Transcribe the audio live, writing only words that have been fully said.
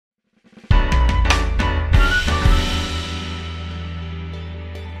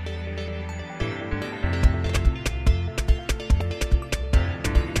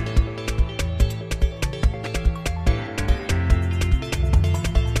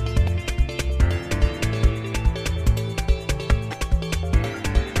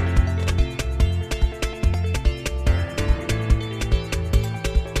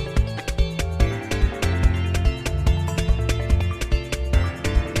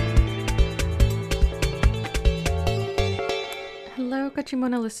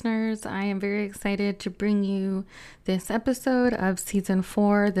Kachimona listeners. I am very excited to bring you this episode of season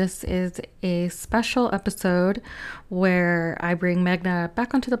 4. This is a special episode where I bring Meghna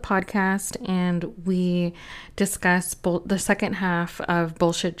back onto the podcast and we discuss the second half of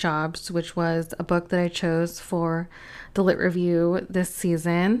Bullshit Jobs, which was a book that I chose for the Lit Review this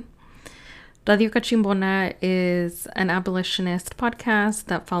season. Radio Kachimbona is an abolitionist podcast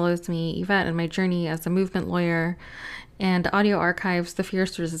that follows me, Yvette, and my journey as a movement lawyer, and audio archives the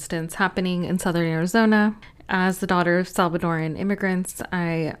fierce resistance happening in southern Arizona. As the daughter of Salvadoran immigrants,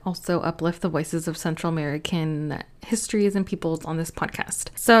 I also uplift the voices of Central American histories and peoples on this podcast.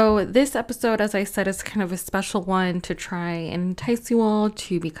 So this episode, as I said, is kind of a special one to try and entice you all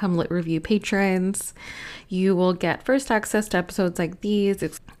to become Lit Review patrons. You will get first access to episodes like these.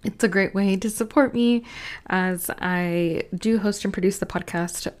 It's a great way to support me as I do host and produce the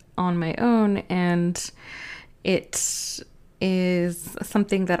podcast on my own, and it is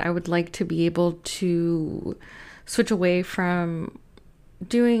something that I would like to be able to switch away from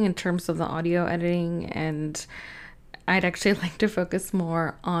doing in terms of the audio editing, and I'd actually like to focus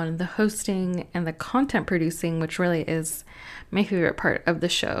more on the hosting and the content producing, which really is my favorite part of the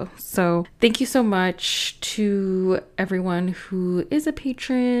show. So thank you so much to everyone who is a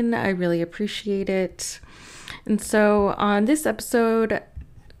patron. I really appreciate it. And so on this episode,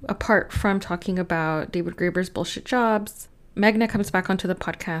 apart from talking about David Graeber's Bullshit Jobs, Meghna comes back onto the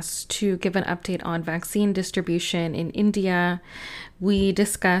podcast to give an update on vaccine distribution in India. We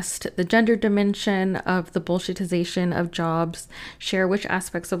discussed the gender dimension of the bullshitization of jobs, share which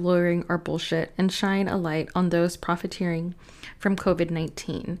aspects of lawyering are bullshit, and shine a light on those profiteering from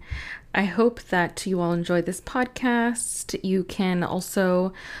COVID-19. I hope that you all enjoy this podcast. You can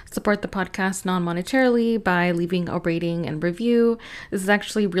also support the podcast non-monetarily by leaving a rating and review. This is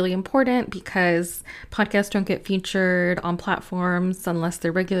actually really important because podcasts don't get featured on platforms unless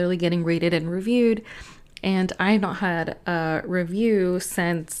they're regularly getting rated and reviewed. And I have not had a review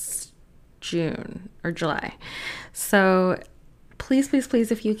since June or July. So please,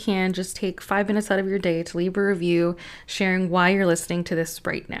 if you can, just take 5 minutes out of your day to leave a review sharing why you're listening to this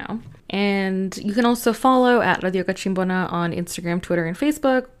right now. And you can also follow at Radio Kachimbona on Instagram, Twitter, and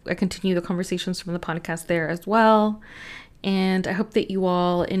Facebook. I continue the conversations from the podcast there as well. And I hope that you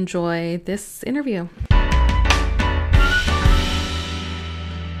all enjoy this interview.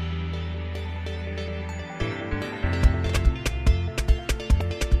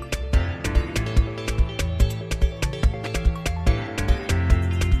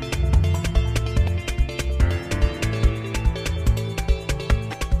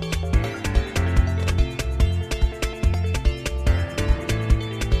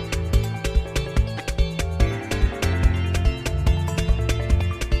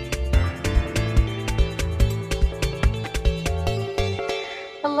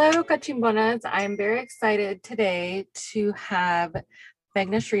 Hello, Kachimbonas. I'm very excited today to have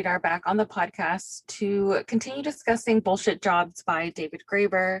Meghna Sridhar back on the podcast to continue discussing Bullshit Jobs by David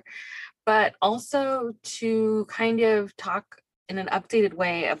Graeber, but also to kind of talk in an updated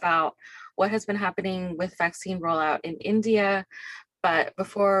way about what has been happening with vaccine rollout in India. But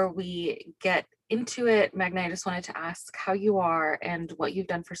before we get into it, Meghna, I just wanted to ask how you are and what you've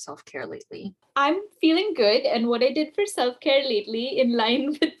done for self-care lately. I'm feeling good, and what I did for self-care lately, in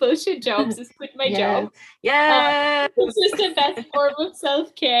line with Bullshit Jobs, is quit my job. Yeah. This is the best form of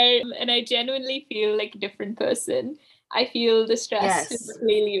self-care, and I genuinely feel like a different person. I feel the stress is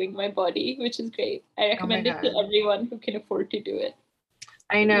really leaving my body, which is great. I recommend it to everyone who can afford to do it.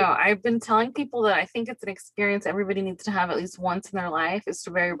 I know. I've been telling people that I think it's an experience everybody needs to have at least once in their life, is to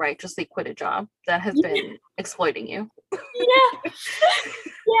very righteously quit a job that has been exploiting you. Yeah.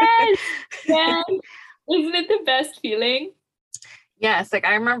 Yes. Isn't it the best feeling? Yes. Like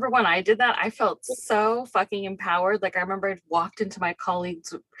I remember when I did that, I felt so fucking empowered. Like I remember I walked into my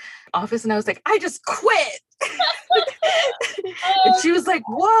colleague's office and I was like, I just quit. And she was like,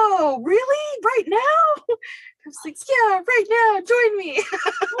 whoa, really? Right now? I was like, yeah, right now, join me.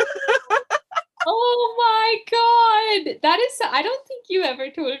 Oh my God. That is, I don't think you ever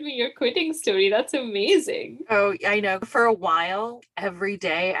told me your quitting story. That's amazing. Oh, I know. For a while, every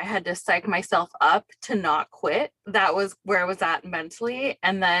day I had to psych myself up to not quit. That was where I was at mentally.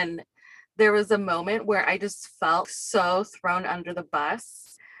 And then there was a moment where I just felt so thrown under the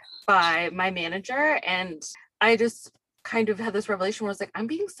bus by my manager. And I just kind of had this revelation where I was like, I'm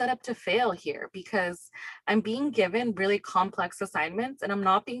being set up to fail here because I'm being given really complex assignments and I'm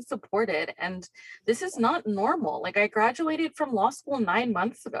not being supported. And this is not normal. Like I graduated from law school 9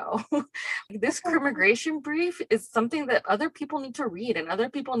 months ago. This immigration brief is something that other people need to read and other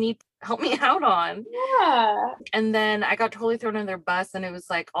people need help me out on. Yeah. And then I got totally thrown in their bus, and it was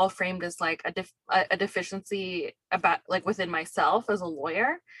like all framed as like a deficiency about like within myself as a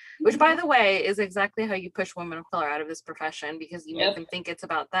lawyer, which by the way is exactly how you push women of color out of this profession, because you make them think it's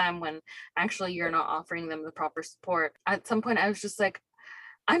about them when actually you're not offering them the proper support. At some point I was just like,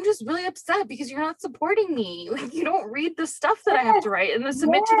 I'm just really upset because you're not supporting me. Like, you don't read the stuff that I have to write and then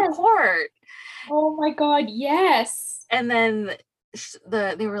submit to the court. Oh my God, yes. And then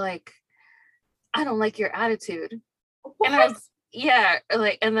they were like, I don't like your attitude. What? And I was, yeah,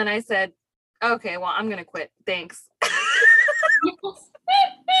 like, and then I said, okay, well, I'm gonna quit. Thanks.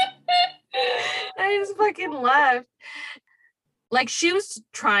 I just fucking left. Like, she was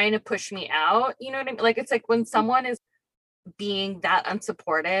trying to push me out, you know what I mean? Like, it's like when someone is being that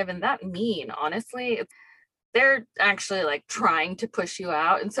unsupportive and that mean, honestly, they're actually like trying to push you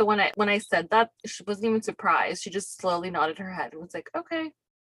out. And so when I said that, she wasn't even surprised. She just slowly nodded her head and was like, okay.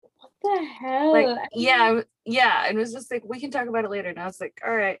 What the hell? Like, yeah. And it was just like, we can talk about it later. And I was like,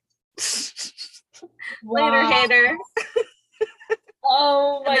 all right. Later, hater.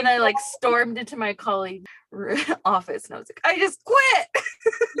 Oh my God. And then I like stormed into my colleague's office and I was like, I just quit.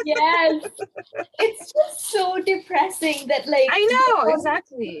 Yes. It's just so depressing that like I know,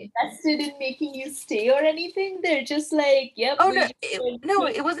 exactly. Invested in making you stay or anything. They're just like, yep. Oh no,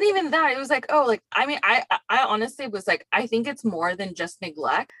 it wasn't even that. It was like, oh, like, I mean, I honestly was like, I think it's more than just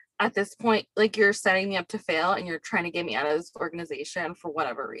neglect. At this point, like, you're setting me up to fail and you're trying to get me out of this organization for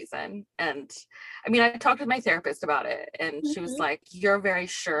whatever reason. And I mean, I talked with my therapist about it and she was like, you're very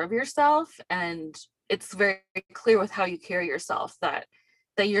sure of yourself and it's very clear with how you carry yourself that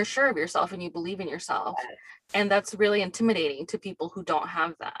you're sure of yourself and you believe in yourself. And that's really intimidating to people who don't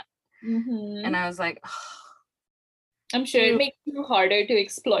have that. And I was like, oh. I'm sure it makes you harder to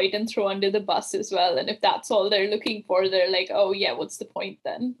exploit and throw under the bus as well. And if that's all they're looking for, they're like, oh yeah, what's the point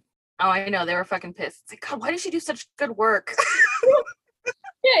then? Oh, I know. They were fucking pissed. It's like, God, why did she do such good work?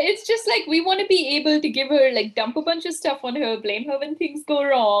 Yeah, it's just like we want to be able to give her, like, dump a bunch of stuff on her, blame her when things go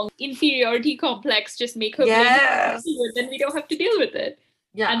wrong, inferiority complex, just make her blame her, then we don't have to deal with it.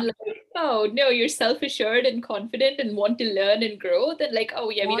 Yeah. And like, oh no, you're self-assured and confident and want to learn and grow, then like, oh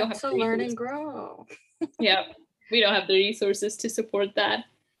yeah, we don't have to learn and grow. Yeah, we don't have the resources to support that.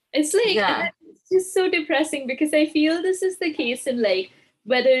 It's like, it's just so depressing because I feel this is the case in like,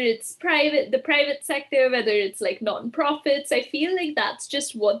 whether it's the private sector, whether it's like nonprofits, I feel like that's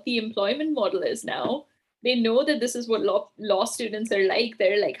just what the employment model is now. They know that this is what law students are like.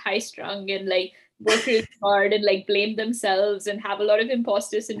 They're like high strung and like work really hard and like blame themselves and have a lot of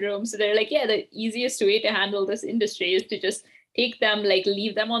imposter syndrome. So they're like, yeah, the easiest way to handle this industry is to just take them, like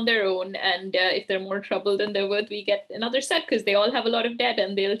leave them on their own. And if they're more trouble than they're worth, we get another set because they all have a lot of debt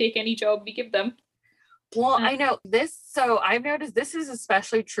and they'll take any job we give them. Well, I know this. So I've noticed this is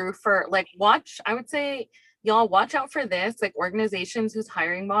especially true for like I would say y'all watch out for this, like organizations whose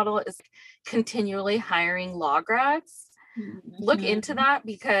hiring model is continually hiring law grads. Look into that,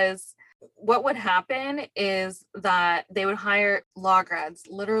 because what would happen is that they would hire law grads,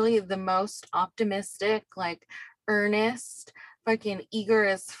 literally the most optimistic, like earnest, fucking eager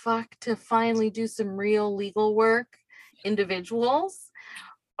as fuck to finally do some real legal work individuals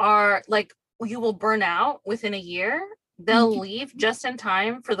are like, you will burn out within a year. They'll leave just in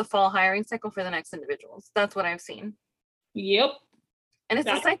time for the fall hiring cycle for the next individuals. That's what I've seen. Yep. And it's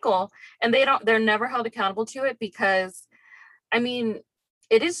a cycle, and they're never held accountable to it, because I mean,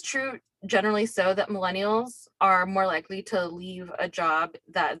 it is true generally so that millennials are more likely to leave a job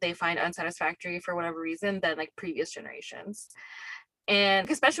that they find unsatisfactory for whatever reason than like previous generations. And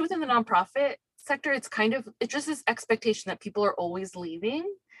especially within the nonprofit sector, it's just this expectation that people are always leaving.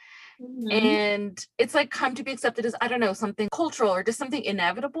 And it's like come to be accepted as, I don't know, something cultural or just something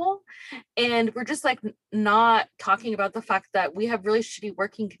inevitable. And we're just like not talking about the fact that we have really shitty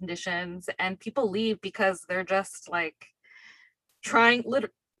working conditions and people leave because they're just like trying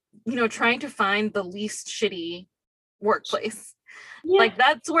to find the least shitty workplace. Like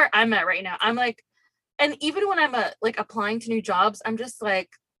that's where I'm at right now. I'm like, and even when I'm like applying to new jobs, I'm just like,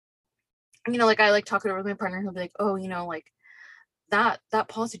 like I like talking with my partner who'll be like, oh, like that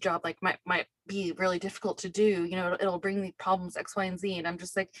policy job like might be really difficult to do, it'll bring me problems X, Y, and Z. And I'm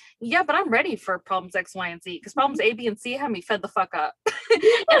just like, yeah, but I'm ready for problems X, Y, and Z, because problems A, B, and C have me fed the fuck up.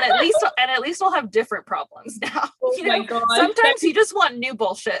 and at least I'll have different problems now. My God. Sometimes you just want new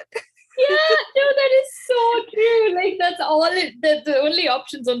bullshit. Yeah, no, that is so true. Like that's all the only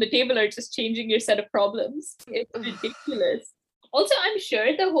options on the table are just changing your set of problems. It's ridiculous. Also, I'm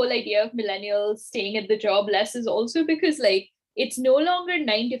sure the whole idea of millennials staying at the job less is also because like it's no longer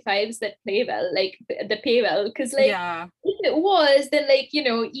 9 to 5s that play well, like the pay well. Because like Yeah. if it was, then like, you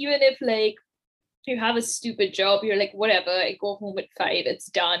know, even if like you have a stupid job, you're like, whatever, I go home at 5, it's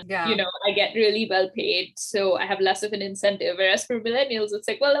done. Yeah. You know, I get really well paid, so I have less of an incentive. Whereas for millennials, it's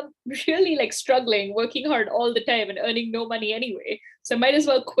like, well, I'm really like struggling, working hard all the time and earning no money anyway. So I might as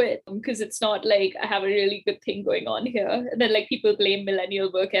well quit, because it's not like I have a really good thing going on here. And then like people blame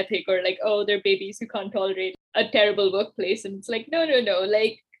millennial work ethic, or like, oh, they're babies who can't tolerate a terrible workplace. And it's like, no, no, no.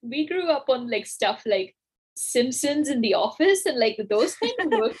 Like we grew up on like stuff like Simpsons in The Office, and like those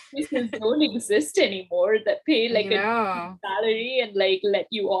kind of workplaces don't exist anymore that pay like a salary and like let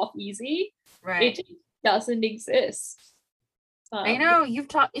you off easy. Right. It doesn't exist. I know you've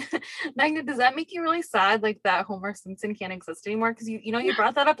taught Magna, does that make you really sad, like that Homer Simpson can't exist anymore? Because you know you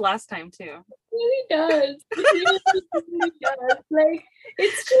brought that up last time too. It really does. It really does. Like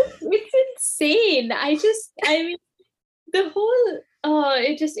it's insane. I mean the whole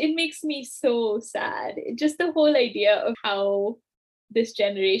it makes me so sad. Just the whole idea of how this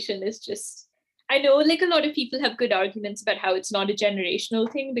generation is just, I know like a lot of people have good arguments about how it's not a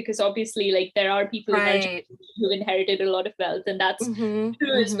generational thing, because obviously like there are people in our generation who inherited a lot of wealth, and that's true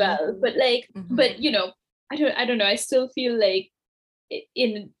as well. But like but you know, I don't know, I still feel like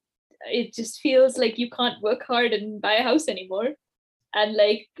it just feels like you can't work hard and buy a house anymore and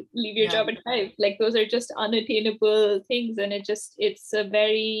like leave your job at 5. Like those are just unattainable things, and it's a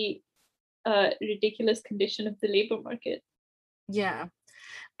very ridiculous condition of the labor market. Yeah,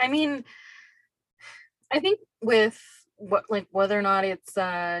 I mean, I think with whether or not it's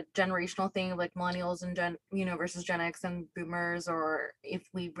a generational thing like millennials and versus Gen X and boomers, or if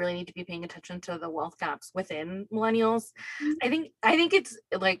we really need to be paying attention to the wealth gaps within millennials, I think it's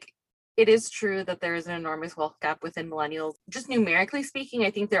like, it is true that there is an enormous wealth gap within millennials. Just numerically speaking, I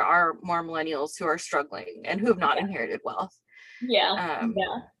think there are more millennials who are struggling and who have not inherited wealth. Yeah.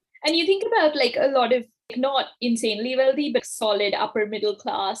 And you think about like a lot of not insanely wealthy, but solid upper middle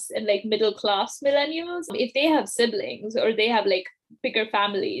class and like middle class millennials. If they have siblings or they have like bigger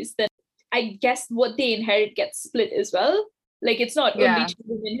families, then I guess what they inherit gets split as well. Like it's not only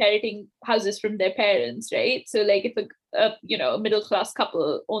children inheriting houses from their parents, right? So like if a middle class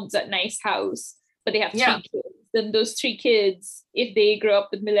couple owns a nice house, but they have 3 kids, then those 3 kids, if they grow up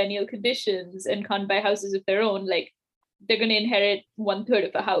with millennial conditions and can't buy houses of their own, like they're going to inherit 1/3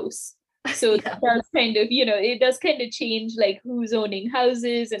 of a house. So that does kind of, it does kind of change like who's owning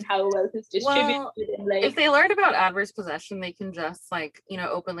houses and how wealth is distributed. Well, and like if they learn about adverse possession, they can just like,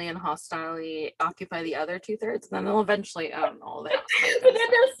 openly and hostilely occupy the other 2/3, and then they'll eventually own all that. But then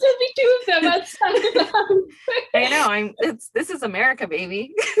there'll still be 2 of them outside of the house. I know. This is America,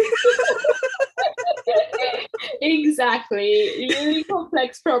 baby. Exactly. Really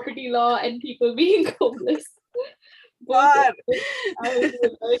complex property law and people being homeless. God.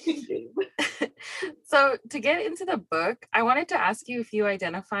 So to get into the book, I wanted to ask you if you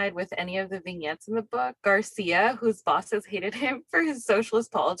identified with any of the vignettes in the book. Garcia, whose bosses hated him for his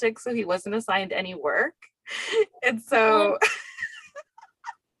socialist politics, so he wasn't assigned any work. And so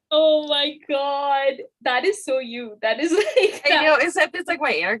oh my God, that is so you. That is like I know, except it's like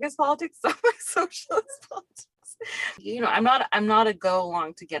my anarchist politics, not my socialist politics. I'm not a go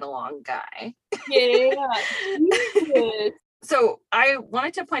along to get along guy. Yeah. So I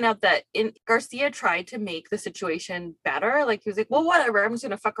wanted to point out that Garcia tried to make the situation better. Like he was like, well, whatever, I'm just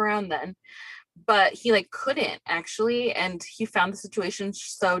gonna fuck around then. But he like couldn't actually, and he found the situation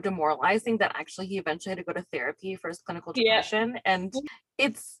so demoralizing that actually he eventually had to go to therapy for his clinical depression. And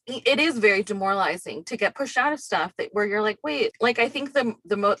it is very demoralizing to get pushed out of stuff where you're like, wait, like I think the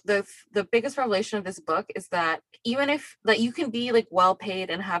biggest revelation of this book is that even if that you can be like well paid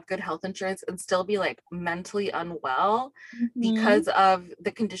and have good health insurance and still be like mentally unwell because of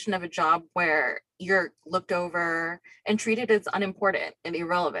the condition of a job where you're looked over and treated as unimportant and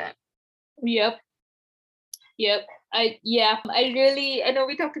irrelevant. Yep. I know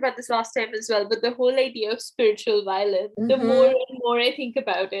we talked about this last time as well, but the whole idea of spiritual violence, the more and more I think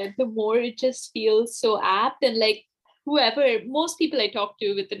about it, the more it just feels so apt. And like most people I talk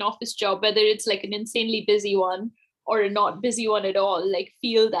to with an office job, whether it's like an insanely busy one or a not busy one at all, like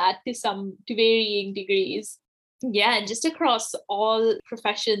feel that to varying degrees. Yeah, and just across all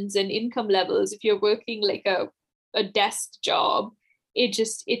professions and income levels, if you're working like a desk job, you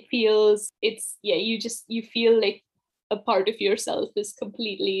feel like a part of yourself is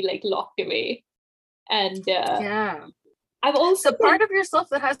completely like locked away. And I've also the part of yourself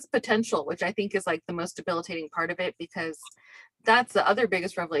that has potential, which I think is like the most debilitating part of it, because that's the other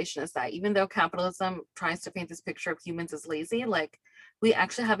biggest revelation, is that even though capitalism tries to paint this picture of humans as lazy, like we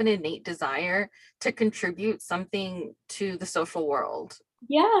actually have an innate desire to contribute something to the social world.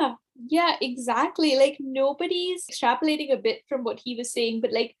 Yeah, exactly. Like nobody's extrapolating a bit from what he was saying,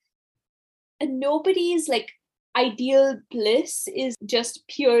 but like nobody's like ideal bliss is just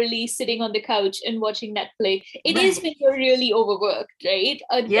purely sitting on the couch and watching Netflix. It is when you're really overworked, right?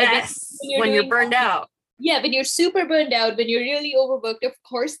 Yes, when you're burned out. Yeah, when you're super burned out, when you're really overworked, of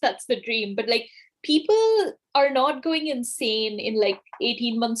course that's the dream. But like people are not going insane in like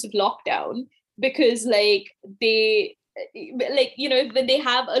 18 months of lockdown because like they like, you know, when they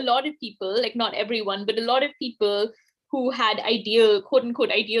have a lot of people, like not everyone, but a lot of people who had ideal, quote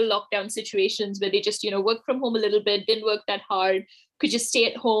unquote, ideal lockdown situations where they just, you know, work from home a little bit, didn't work that hard, could just stay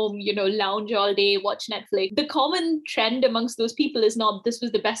at home, you know, lounge all day, watch Netflix. The common trend amongst those people is not this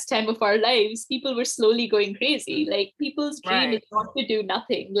was the best time of our lives. People were slowly going crazy. Like people's dream is not to do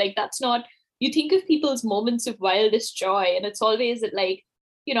nothing. Like that's not, you think of people's moments of wildest joy, and it's always that like,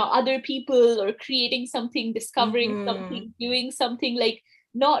 you know, other people or creating something, discovering something, doing something, like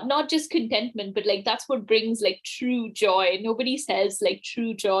not just contentment, but like that's what brings like true joy. Nobody says like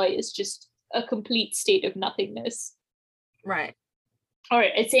true joy is just a complete state of nothingness. Right. Or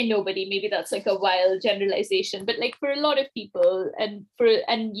I'd say nobody, maybe that's like a wild generalization, but like for a lot of people,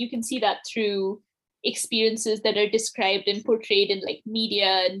 and you can see that through experiences that are described and portrayed in like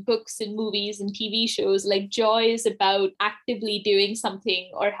media and books and movies and TV shows. Like joy is about actively doing something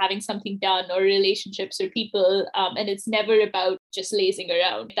or having something done, or relationships or people, and it's never about just lazing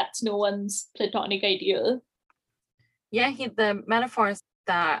around. That's no one's platonic ideal. Yeah, the metaphor is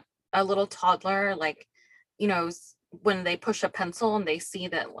that a little toddler, like, you know, when they push a pencil and they see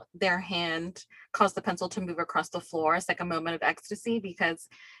that their hand caused the pencil to move across the floor, it's like a moment of ecstasy, because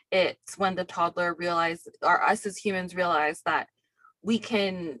it's when the toddler realizes, or us as humans realize, that we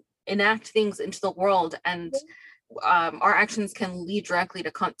can enact things into the world, and our actions can lead directly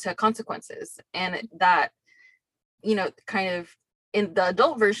to consequences. And that, you know, kind of in the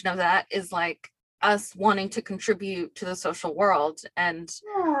adult version of that is like us wanting to contribute to the social world, and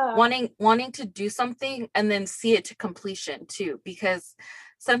wanting to do something and then see it to completion too. Because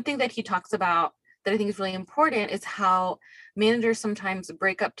something that he talks about that I think is really important is how managers sometimes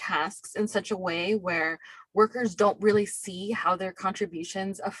break up tasks in such a way where workers don't really see how their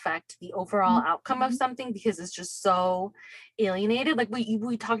contributions affect the overall outcome of something, because it's just so alienated. Like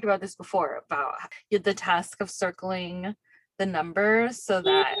we talked about this before, about the task of circling the numbers so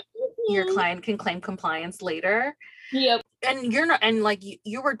that your client can claim compliance later. Yep. And you're not, and like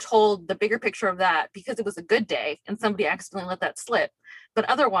you were told the bigger picture of that because it was a good day and somebody accidentally let that slip. But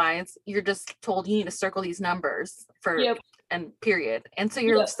otherwise, you're just told you need to circle these numbers for and period. And so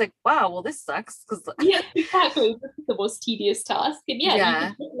you're just like, wow, well, this sucks. Yeah, exactly. This is the most tedious task. And you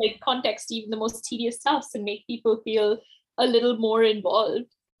can put, like, context to even the most tedious tasks and make people feel a little more involved.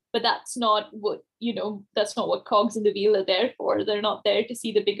 But that's not what, you know, that's not what cogs in the wheel are there for. They're not there to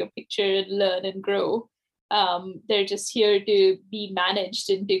see the bigger picture and learn and grow. They're just here to be managed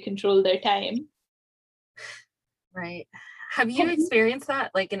and to control their time. Right. Have you experienced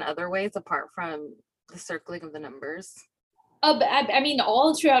that like in other ways apart from the circling of the numbers? I mean,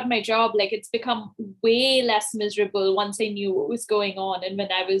 all throughout my job, like it's become way less miserable once I knew what was going on and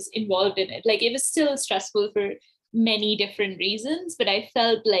when I was involved in it. Like it was still stressful for many different reasons, but I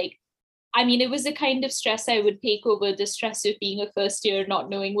felt like, I mean, it was a kind of stress I would take over the stress of being a first year, not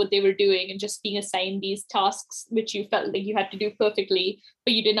knowing what they were doing and just being assigned these tasks, which you felt like you had to do perfectly,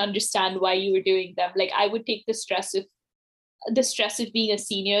 but you didn't understand why you were doing them. Like I would take the stress of being a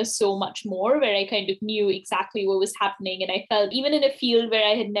senior so much more, where I kind of knew exactly what was happening. And I felt, even in a field where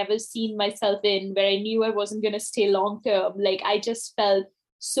I had never seen myself in, where I knew I wasn't going to stay long term, like I just felt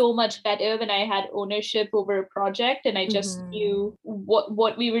so much better when I had ownership over a project and I just knew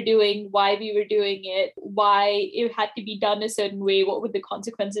what we were doing, why we were doing it, why it had to be done a certain way, what were the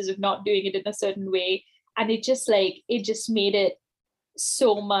consequences of not doing it in a certain way. And it just made it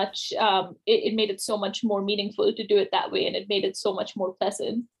so much, it made it so much more meaningful to do it that way, and it made it so much more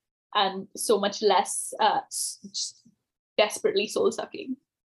pleasant and so much less desperately soul-sucking.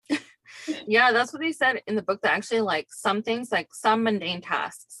 Yeah, that's what they said in the book, that actually like some things, like some mundane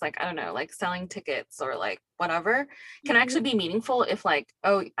tasks, like I don't know, like selling tickets or like whatever, can actually be meaningful if like,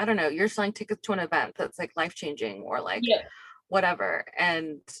 oh, I don't know, you're selling tickets to an event that's like life-changing or like whatever,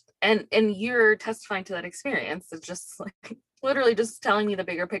 and you're testifying to that experience. It's just like literally just telling me the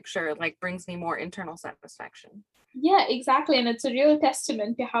bigger picture like brings me more internal satisfaction. Yeah, exactly. And it's a real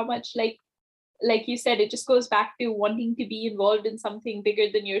testament to how much, like you said, it just goes back to wanting to be involved in something bigger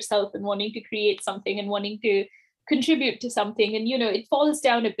than yourself and wanting to create something and wanting to contribute to something. And it falls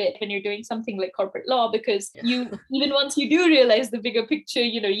down a bit when you're doing something like corporate law, because you even once you do realize the bigger picture,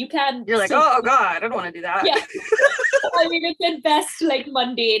 you're like, oh god, I don't want to do that. Yeah. I mean, it's at best like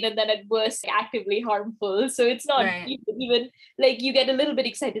mundane, and then at worst actively harmful. So it's not even like you get a little bit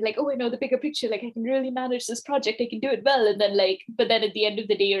excited, like, oh, I know the bigger picture, like I can really manage this project, I can do it well. And then but then at the end of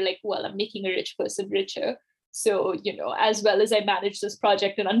the day, you're like, well, I'm making a rich person richer. So, as well as I manage this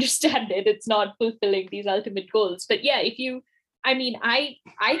project and understand it, it's not fulfilling these ultimate goals. But yeah, I think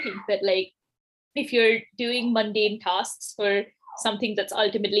that like, if you're doing mundane tasks for something that's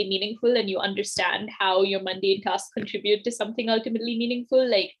ultimately meaningful, and you understand how your mundane tasks contribute to something ultimately meaningful,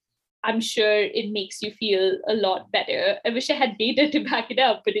 like I'm sure it makes you feel a lot better. I wish I had data to back it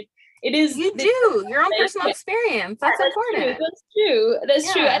up, but it is you do your own personal experience. That's important. That's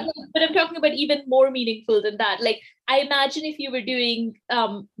true. But I'm talking about even more meaningful than that. Like, I imagine if you were doing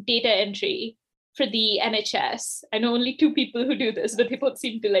data entry for the NHS. I know only 2 people who do this, but they both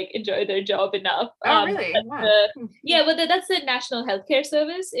seem to like enjoy their job enough. Oh, really? Well, that's the National Healthcare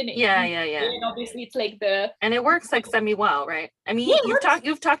Service. Yeah. And obviously, it's like and it works like semi-well, right? I mean,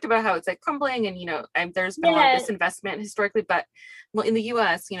 you've talked about how it's like crumbling, and there's been a lot of disinvestment historically, but in the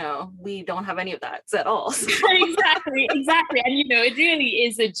US, we don't have any of that at all. So. Exactly. And it really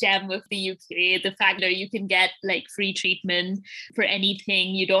is a gem of the UK. The fact that you can get like free treatment for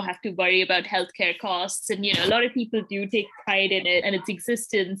anything, you don't have to worry about healthcare costs, and a lot of people do take pride in it and its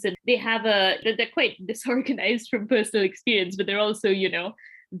existence, and they're quite disorganized from personal experience, but they're also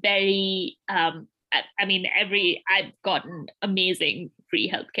very I've gotten amazing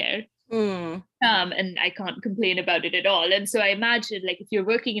free healthcare. And I can't complain about it at all. And so I imagine, like, if you're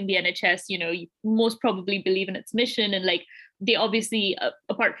working in the NHS, you most probably believe in its mission, and like they obviously,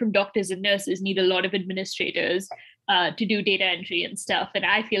 apart from doctors and nurses, need a lot of administrators to do data entry and stuff. And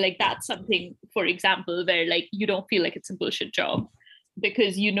I feel like that's something, for example, where like you don't feel like it's a bullshit job,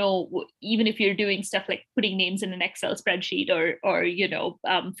 because even if you're doing stuff like putting names in an Excel spreadsheet or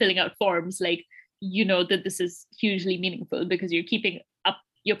filling out forms, like that this is hugely meaningful, because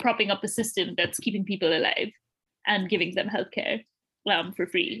you're propping up a system that's keeping people alive and giving them healthcare for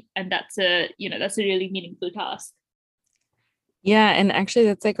free. And that's a really meaningful task. Yeah. And actually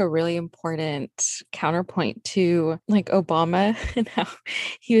that's like a really important counterpoint to like Obama, and how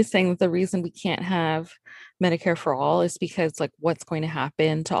he was saying that the reason we can't have Medicare for all is because like what's going to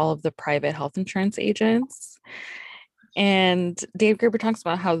happen to all of the private health insurance agents. And Dave Graeber talks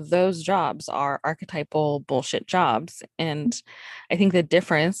about how those jobs are archetypal bullshit jobs. And I think the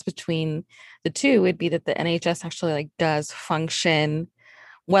difference between the two would be that the NHS actually like does function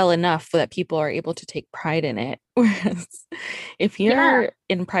well enough so that people are able to take pride in it. Whereas if you're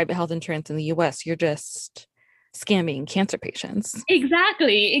in private health insurance in the US, you're just scamming cancer patients.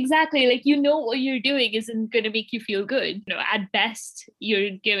 Exactly. Like, what you're doing isn't going to make you feel good. At best, you're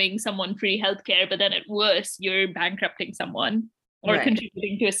giving someone free healthcare, but then at worst, you're bankrupting someone or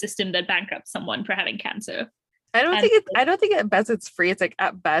contributing to a system that bankrupts someone for having cancer. I don't think at best it's free. It's like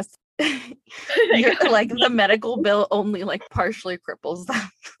at best you're like the medical bill only like partially cripples them.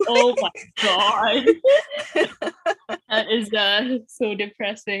 Oh my god. That is so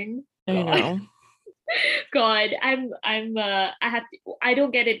depressing. I know. God, I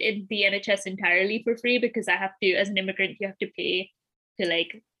don't get it in the NHS entirely for free, because I have to, as an immigrant, you have to pay to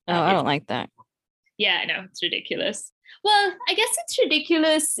like. I don't like that. Yeah, I know, it's ridiculous. Well, I guess it's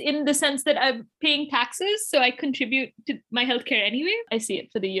ridiculous in the sense that I'm paying taxes, so I contribute to my healthcare anyway. I see it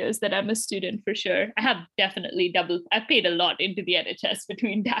for the years that I'm a student, for sure. I have definitely I've paid a lot into the NHS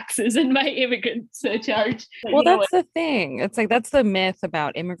between taxes and my immigrant surcharge. But well, that's the thing. It's like, that's the myth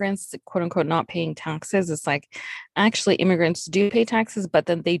about immigrants, quote unquote, not paying taxes. It's like, actually immigrants do pay taxes, but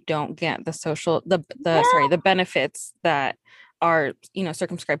then they don't get the benefits that are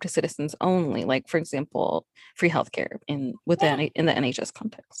circumscribed to citizens only, like for example free healthcare in the NHS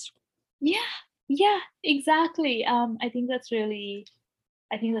context. Yeah, exactly. I think that's really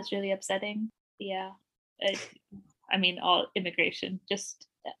upsetting. All immigration just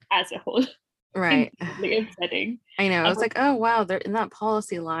as a whole, right? Really upsetting. I know. I was like, oh wow, there in that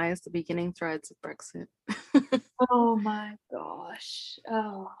policy lies the beginning threads of Brexit. Oh my gosh.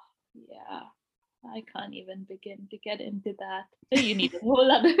 Oh yeah, I can't even begin to get into that. You need a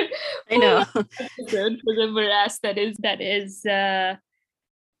whole other I know episode for the morass that is the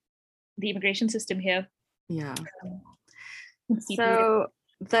immigration system here. Yeah. So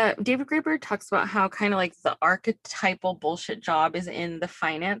the David Graeber talks about how kind of like the archetypal bullshit job is in the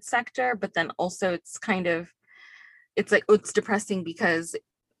finance sector, but then also it's depressing because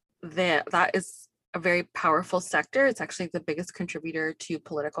that is a very powerful sector. It's actually the biggest contributor to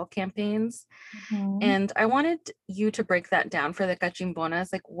political campaigns. And I wanted you to break that down for the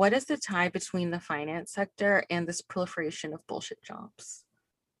Kachimbonas. Like, what is the tie between the finance sector and this proliferation of bullshit jobs?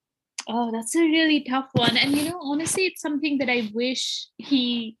 Oh, that's a really tough one. And, you know, honestly, it's something that I wish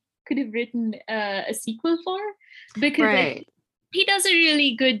he could have written a sequel for, because like, he does a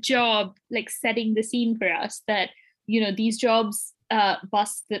really good job, like setting the scene for us that, you know, these jobs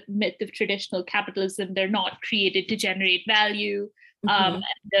bust the myth of traditional capitalism. They're not created to generate value. And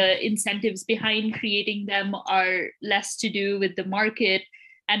the incentives behind creating them are less to do with the market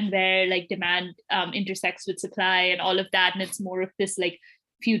and where like demand intersects with supply and all of that. And it's more of this like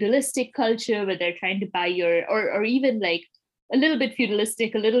feudalistic culture where they're trying to buy your, or even like a little bit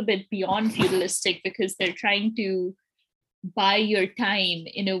feudalistic, a little bit beyond feudalistic, because they're trying to buy your time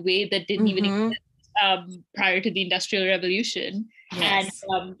in a way that didn't even exist prior to the Industrial Revolution. Yes.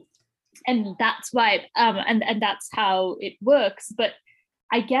 And that's why and that's how it works. But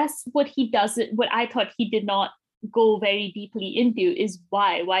I guess what I thought he did not go very deeply into is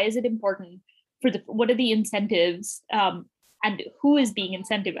why is it important what are the incentives and who is being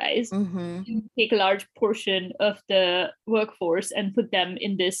incentivized to take a large portion of the workforce and put them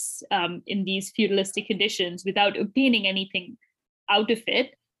in these feudalistic conditions without obtaining anything out of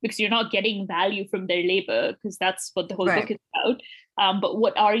it, because you're not getting value from their labor, because that's what the whole book is about. But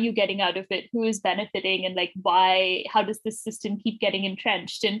what are you getting out of it? Who is benefiting? And like, how does this system keep getting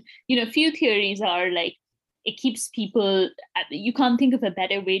entrenched? And, you know, few theories are like, it keeps people, you can't think of a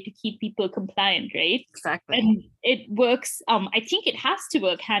better way to keep people compliant, right? Exactly. And it works, I think it has to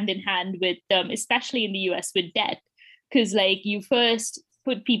work hand in hand with, especially in the US, with debt. Because like you first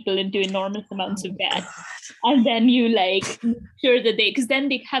put people into enormous amounts of debt, and then you like make sure that because then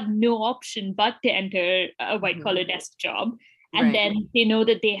they have no option but to enter a white collar desk job. And then they know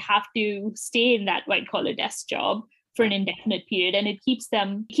that they have to stay in that white collar desk job for an indefinite period, and it keeps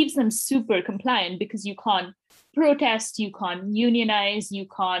them super compliant, because you can't protest, you can't unionize, you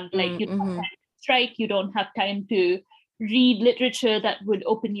can't like you don't have time to strike, you don't have time to read literature that would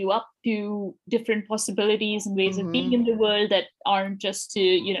open you up to different possibilities and ways of being in the world that aren't just to,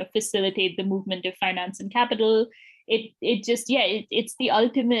 you know, facilitate the movement of finance and capital. It's the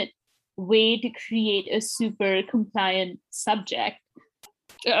ultimate way to create a super compliant subject.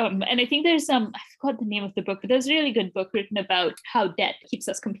 And I think there's I forgot the name of the book, but there's a really good book written about how debt keeps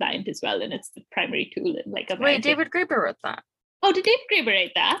us compliant as well, and it's the primary tool in like America. Wait, David Graeber wrote that. Oh, did David Graeber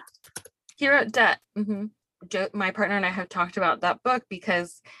write that? He wrote Debt. My partner and I have talked about that book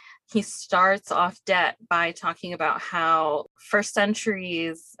because he starts off Debt by talking about how for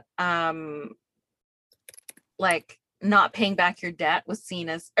centuries, like not paying back your debt was seen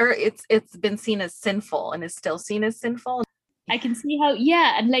as, or it's been seen as sinful and is still seen as sinful. I can see how,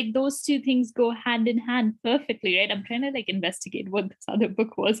 and like those two things go hand in hand perfectly, right? I'm trying to like investigate what this other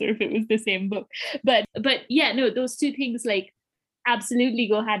book was or if it was the same book. But yeah, no, those two things like absolutely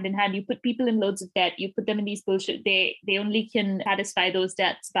go hand in hand. You put people in loads of debt, you put them in these bullshit, they only can satisfy those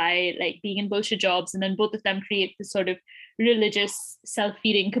debts by like being in bullshit jobs. And then both of them create this sort of religious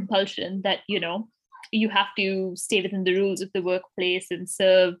self-feeding compulsion that, you know, you have to stay within the rules of the workplace and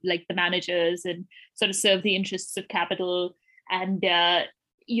serve like the managers and sort of serve the interests of capital and,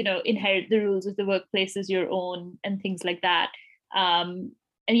 you know, inherit the rules of the workplace as your own and things like that.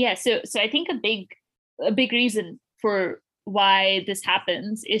 So I think a big reason for why this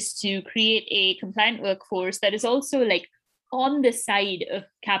happens is to create a compliant workforce that is also like on the side of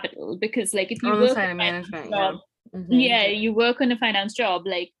capital, because like if you work on management job, you work on a finance job,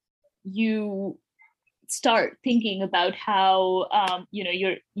 like you start thinking about how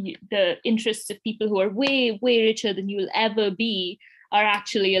the interests of people who are way richer than you will ever be are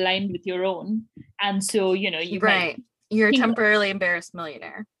actually aligned with your own, and so you know you're a temporarily embarrassed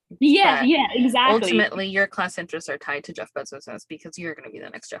millionaire. Yeah, exactly. Ultimately, your class interests are tied to Jeff Bezos because you're going to be the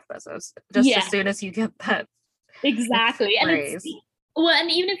next Jeff Bezos as soon as you get that. Exactly. And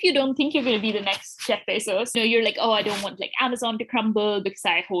and even if you don't think you're going to be the next Jeff Bezos, you know, you're like, oh, I don't want like Amazon to crumble because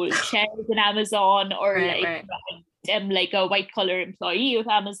I hold shares in Amazon, or I'm like a white collar employee of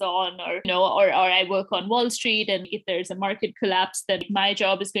Amazon, or you know, or I work on Wall Street, and if there's a market collapse, then my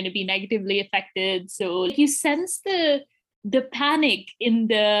job is going to be negatively affected. So you sense the panic in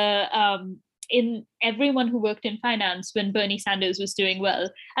in everyone who worked in finance when Bernie Sanders was doing well.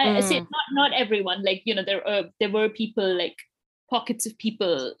 I say not everyone, like, you know, there were people, like pockets of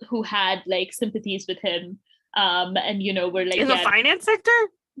people who had like sympathies with him, and you know, were like in the finance sector.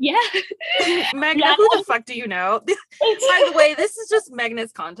 Yeah. Meghna, who the fuck do you know? By the way, this is just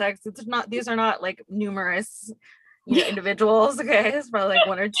Meghna's context. These are not like numerous individuals. Okay, it's probably like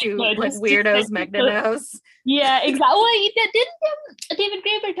one or two like weirdos Meghna knows. Yeah, exactly. Well, didn't David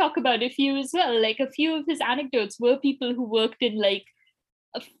Graeber talk about a few as well? Like a few of his anecdotes were people who worked in like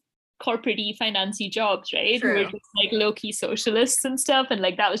corporate-y, financy jobs, right? True. Who were just like low-key socialists and stuff. And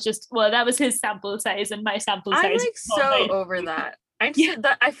like that was just, well, that was his sample size, and my sample size. I'm like so over that.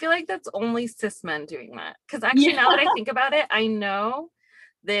 I feel like that's only cis men doing that. Because actually, now that I think about it, I know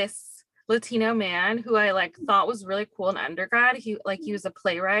this Latino man who I like thought was really cool in undergrad. He was a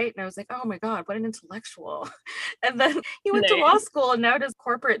playwright, and I was like, oh my god, what an intellectual. And then he went to law school and now does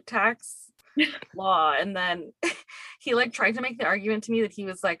corporate tax law. And then he like tried to make the argument to me that he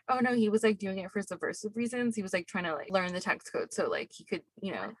was like, oh no, he was like doing it for subversive reasons. He was like trying to like learn the tax code so like he could,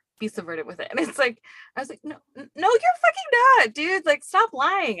 be subverted with it. And it's like, I was like, no, you're fucking not, dude. Like, stop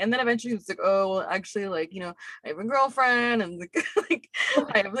lying. And then eventually he was like, oh, well, actually, like, I have a girlfriend, and like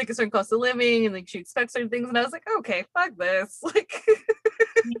I have like a certain cost of living, and like she expects certain things. And I was like, okay, fuck this. Like,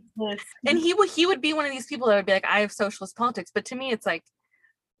 and he would be one of these people that would be like, I have socialist politics. But to me, it's like,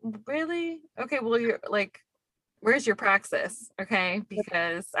 really? Okay, well, you're like, where's your praxis? Okay,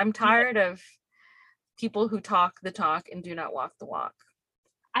 because I'm tired of people who talk the talk and do not walk the walk.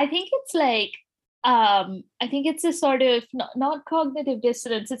 I think it's like, I think it's a sort of not cognitive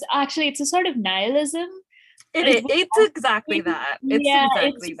dissonance. It's a sort of nihilism. It's exactly that.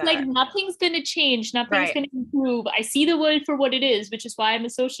 It's like nothing's going to change. Nothing's going to improve. I see the world for what it is, which is why I'm a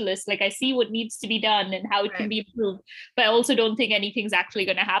socialist. Like I see what needs to be done and how it can be improved. But I also don't think anything's actually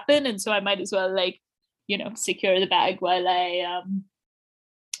going to happen. And so I might as well like, secure the bag while I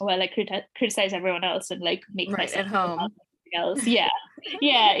criticize everyone else and like make myself at home. Else. Yeah,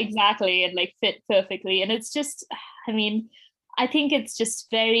 exactly. And like fit perfectly. And it's just, I think it's just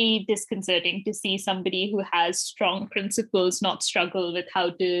very disconcerting to see somebody who has strong principles not struggle with how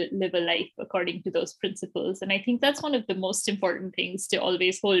to live a life according to those principles. And I think that's one of the most important things to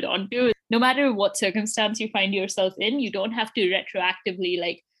always hold on to. No matter what circumstance you find yourself in, you don't have to retroactively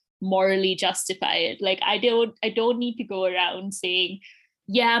like morally justify it. Like I don't need to go around saying,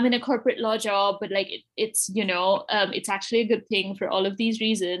 yeah, I'm in a corporate law job, but like it's it's actually a good thing for all of these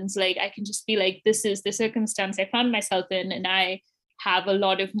reasons. Like I can just be like, this is the circumstance I found myself in, and I have a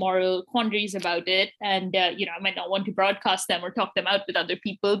lot of moral quandaries about it. And I might not want to broadcast them or talk them out with other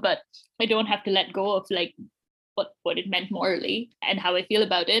people, but I don't have to let go of like what it meant morally and how I feel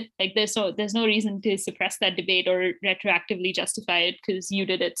about it. Like there's no reason to suppress that debate or retroactively justify it because you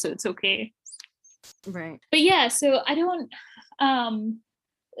did it, so it's okay. Right. But yeah, so I don't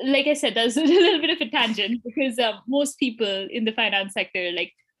like I said, there's a little bit of a tangent because most people in the finance sector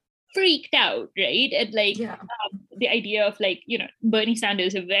like freaked out, right? At like the idea of like, Bernie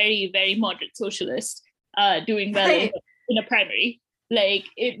Sanders, a very, very moderate socialist, doing well in a primary. Like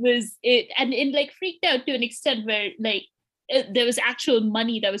it like freaked out to an extent where like there was actual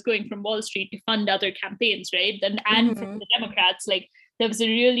money that was going from Wall Street to fund other campaigns, right? And from the Democrats, like there was a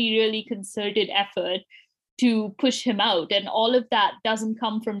really, really concerted effort to push him out. And all of that doesn't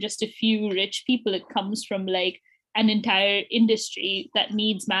come from just a few rich people. It comes from like an entire industry that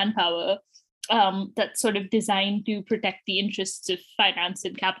needs manpower, that's sort of designed to protect the interests of finance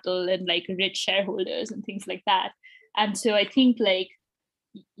and capital and like rich shareholders and things like that. And so I think like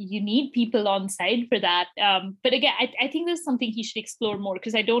you need people on side for that. But again, I think there's something he should explore more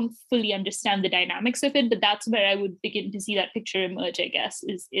because I don't fully understand the dynamics of it, but that's where I would begin to see that picture emerge, I guess,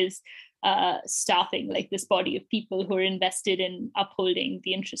 is staffing like this body of people who are invested in upholding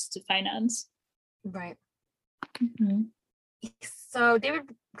the interests of finance. Right. Mm-hmm. So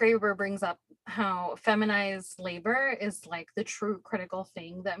David Graeber brings up how feminized labor is like the true critical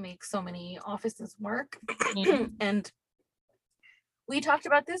thing that makes so many offices work. And we talked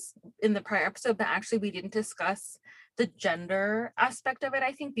about this in the prior episode, but actually we didn't discuss the gender aspect of it,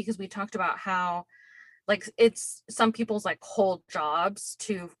 I think, because we talked about how like it's some people's like whole jobs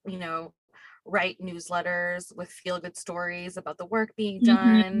to, write newsletters with feel-good stories about the work being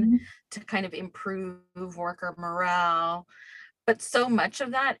done to kind of improve worker morale. But so much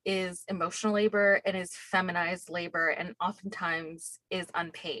of that is emotional labor and is feminized labor and oftentimes is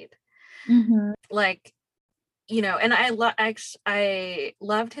unpaid. Like, and I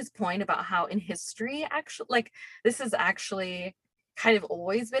loved his point about how in history, actually, like this has actually kind of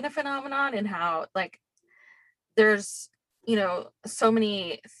always been a phenomenon, and how like there's, so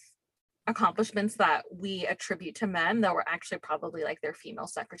many accomplishments that we attribute to men that were actually probably like their female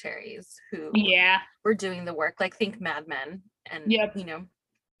secretaries who were doing the work, like think Mad Men. And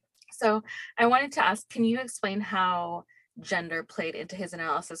so I wanted to ask, can you explain how gender played into his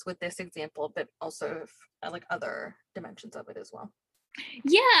analysis with this example, but also like other dimensions of it as well?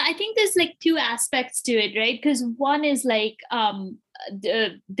 Yeah, I think there's like two aspects to it, right? Because one is like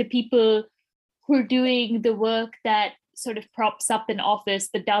the people who are doing the work that sort of props up an office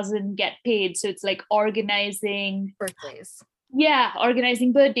that doesn't get paid. So it's like organizing birthdays. Yeah,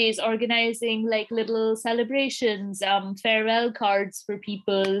 organizing birthdays, organizing like little celebrations, farewell cards for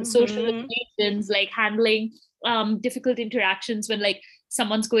people, social occasions, like handling difficult interactions when like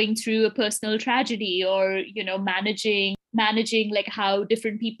someone's going through a personal tragedy, or managing like how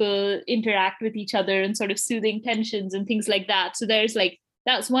different people interact with each other and sort of soothing tensions and things like that. So there's like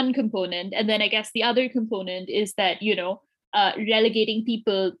that's one component, and then I guess the other component is that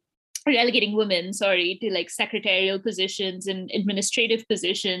relegating women, sorry, to like secretarial positions and administrative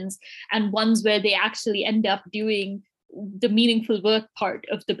positions, and ones where they actually end up doing the meaningful work part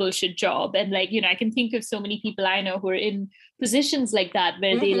of the bullshit job. And like, I can think of so many people I know who are in positions like that,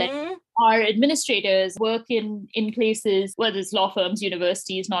 where they like are administrators, work in places, whether it's law firms,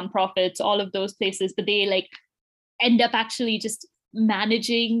 universities, nonprofits, all of those places, but they like end up actually just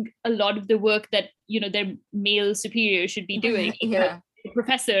managing a lot of the work that their male superior should be doing. A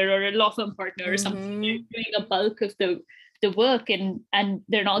professor or a law firm partner or something. They're doing a bulk of the work, and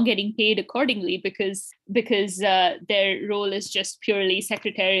they're not getting paid accordingly because their role is just purely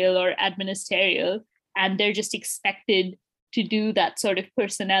secretarial or administrative, and they're just expected to do that sort of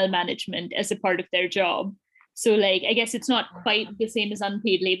personnel management as a part of their job. So like, I guess it's not quite the same as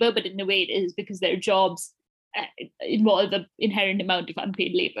unpaid labor, but in a way it is, because their jobs involve an inherent amount of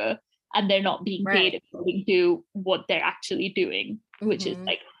unpaid labor, and they're not being paid according to what they're actually doing, which is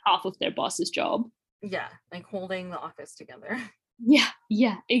like half of their boss's job. Yeah, like holding the office together.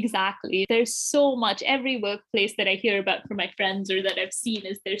 Yeah, exactly. There's so much, every workplace that I hear about from my friends or that I've seen,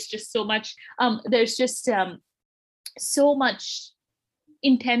 is there's just so much, so much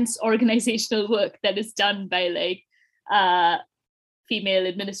intense organizational work that is done by like female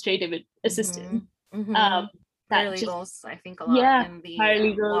administrative assistants. Paralegals, I think a lot in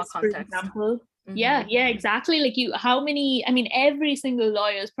the law context. For example. Yeah, exactly. Like every single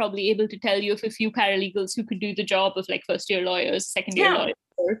lawyer is probably able to tell you of a few paralegals who could do the job of like first year lawyers, second year lawyers,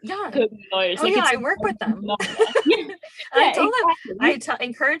 third year lawyers. I work with them. I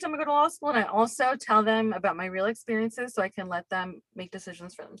encourage them to go to law school, and I also tell them about my real experiences so I can let them make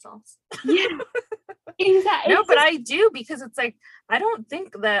decisions for themselves. Yeah, exactly. No, but I do, because it's like, I don't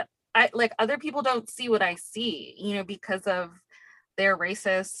think that other people don't see what I see, because of their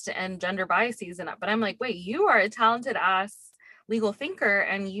racist and gender biases and but I'm like, wait, you are a talented ass legal thinker,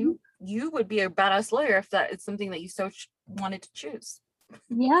 and you would be a badass lawyer if that is something that you so wanted to choose.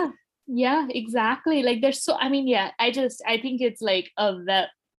 Yeah, exactly. Like there's so, I think it's like a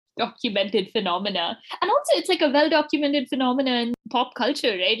well-documented phenomena, and also it's like a well-documented phenomena in pop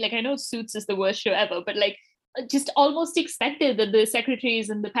culture, right? Like I know Suits is the worst show ever, but like just almost expected that the secretaries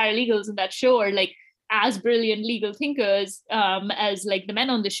and the paralegals in that show are like as brilliant legal thinkers as like the men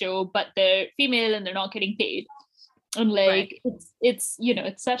on the show, but they're female and they're not getting paid. And like it's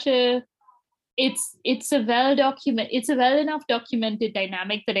it's a well enough documented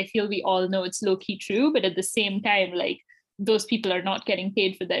dynamic that I feel we all know it's low-key true, but at the same time, like those people are not getting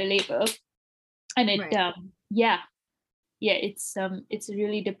paid for their labor. And it it's a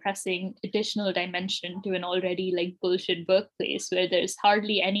really depressing additional dimension to an already like bullshit workplace where there's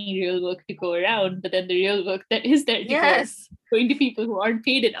hardly any real work to go around, but then the real work that is there going to people who aren't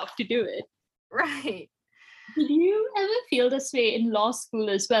paid enough to do it. Right. Did you ever feel this way in law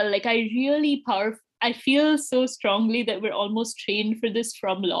school as well? Like I feel so strongly that we're almost trained for this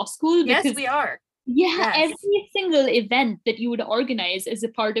from law school. Yes, we are. Yeah, yes. Every single event that you would organize as a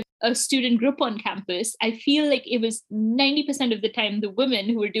part of a student group on campus, I feel like it was 90% of the time the women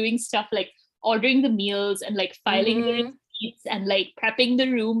who were doing stuff like ordering the meals and like filing the receipts and like prepping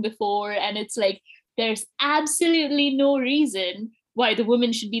the room before. And it's like, there's absolutely no reason why the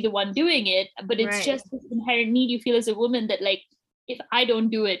woman should be the one doing it. But it's just this inherent need you feel as a woman that like, if I don't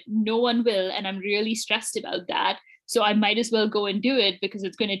do it, no one will. And I'm really stressed about that. So I might as well go and do it because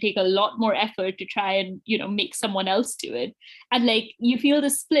it's going to take a lot more effort to try and, make someone else do it. And like, you feel the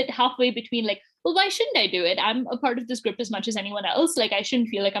split halfway between like, well, why shouldn't I do it? I'm a part of this group as much as anyone else. Like, I shouldn't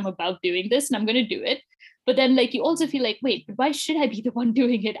feel like I'm above doing this and I'm going to do it. But then like, you also feel like, wait, but why should I be the one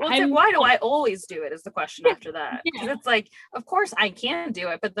doing it? Well, like, why do I always do it is the question after that. Because it's like, of course I can do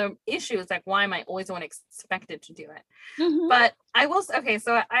it. But the issue is like, why am I always the one expected to do it? But I will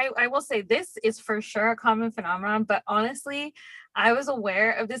say this is for sure a common phenomenon. But honestly, I was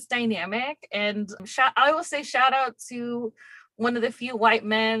aware of this dynamic, and I will say shout out to one of the few white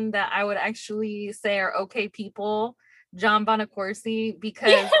men that I would actually say are okay people, John Bonacorsi,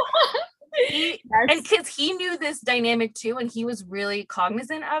 because And because he knew this dynamic too, and he was really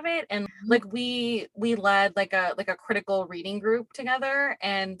cognizant of it, and like we led like a critical reading group together,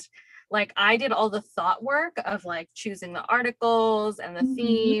 and like I did all the thought work of like choosing the articles and the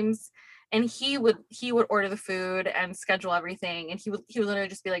themes, and he would order the food and schedule everything, and he would literally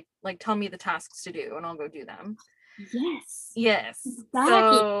just be like tell me the tasks to do and I'll go do them. Yes. Exactly.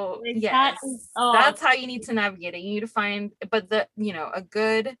 So like yes, that's how you need to navigate it. You need to find, but the a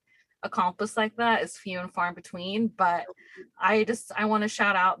good accomplice like that is few and far between. But I want to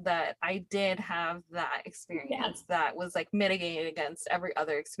shout out that I did have that experience that was like mitigated against every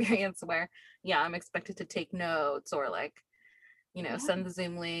other experience where I'm expected to take notes or like send the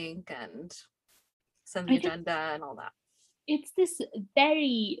Zoom link and send the agenda and all that. It's this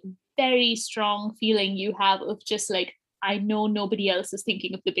very, very strong feeling you have of just like, I know nobody else is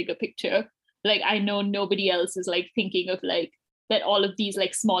thinking of the bigger picture. Like, I know nobody else is like thinking of like that all of these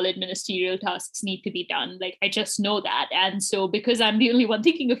like small administrative tasks need to be done. Like, I just know that. And so because I'm the only one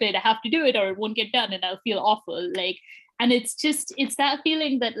thinking of it, I have to do it or it won't get done and I'll feel awful. Like, and it's that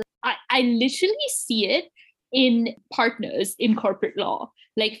feeling that I literally see it in partners in corporate law.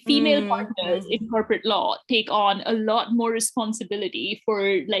 Like female partners in corporate law take on a lot more responsibility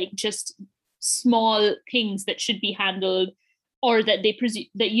for like just small things that should be handled, or that they presume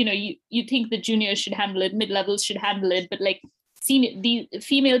that you think the juniors should handle it, mid-levels should handle it, but like the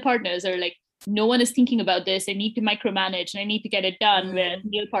female partners are like, no one is thinking about this, I need to micromanage and I need to get it done. Where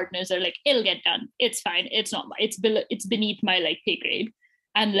male partners are like, it'll get done, it's fine, it's beneath my like pay grade.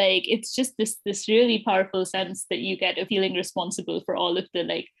 And like it's just this really powerful sense that you get of feeling responsible for all of the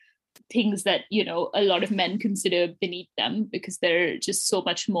like things that a lot of men consider beneath them, because they're just so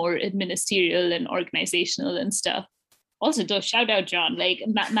much more administrative and organizational and stuff. Also, just shout out John, like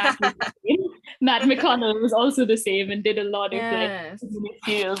Matt McConnell was also the same and did a lot of like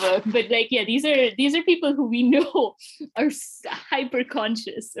field work. But like, these are people who we know are hyper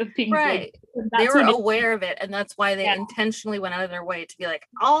conscious of things. Right. Like, they were aware of it, and that's why they intentionally went out of their way to be like,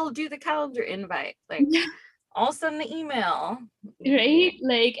 I'll do the calendar invite. Like, I'll send the email. Right?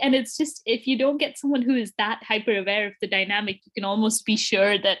 Like, and it's just, if you don't get someone who is that hyper aware of the dynamic, you can almost be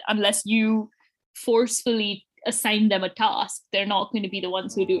sure that unless you forcefully assign them a task, they're not going to be the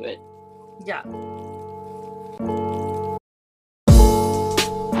ones who do it. Yeah.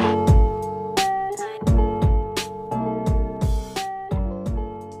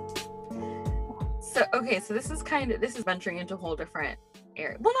 So this is venturing into a whole different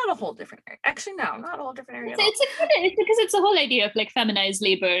area. Well, not a whole different area. Actually, no, not a whole different area. It's because it's a whole idea of like feminized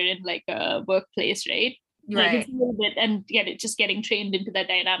labor in like a workplace, right? Like it's a little bit, and just getting trained into that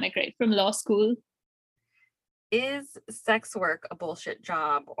dynamic right from law school. Is sex work a bullshit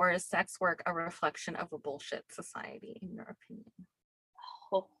job, or is sex work a reflection of a bullshit society, in your opinion?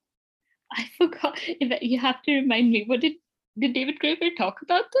 Oh, I forgot. You have to remind me. What did David Graeber talk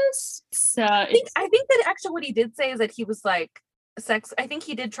about this? I think that actually what he did say is that he was like, I think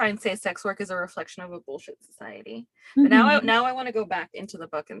he did try and say sex work is a reflection of a bullshit society. But now I want to go back into the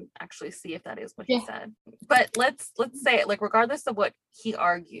book and actually see if that is what he said. But let's say it, like, regardless of what he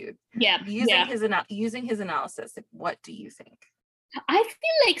argued, using his analysis, like, what do you think? I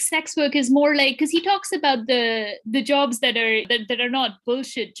feel like sex work is more like, because he talks about the jobs that are not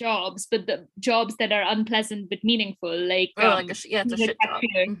bullshit jobs, but the jobs that are unpleasant but meaningful, like it's a shit job.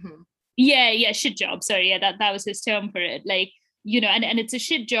 Shit job. Sorry, that was his term for it. Like, and it's a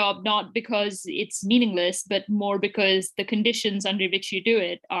shit job not because it's meaningless, but more because the conditions under which you do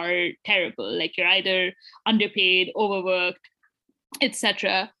it are terrible. Like, you're either underpaid, overworked,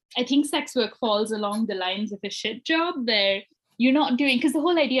 etc. I think sex work falls along the lines of a shit job, where you're not doing, because the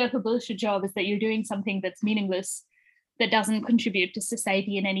whole idea of a bullshit job is that you're doing something that's meaningless, that doesn't contribute to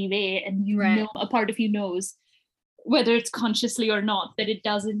society in any way, and know, a part of you knows, whether it's consciously or not, that it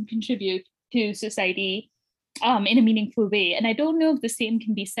doesn't contribute to society in a meaningful way. And I don't know if the same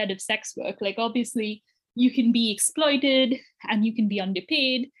can be said of sex work. Like, obviously you can be exploited and you can be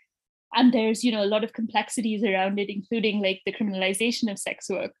underpaid, and there's a lot of complexities around it, including like the criminalization of sex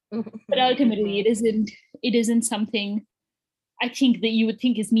work. But ultimately it isn't something I think that you would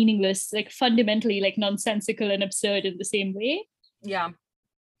think is meaningless, like fundamentally like nonsensical and absurd in the same way. Yeah,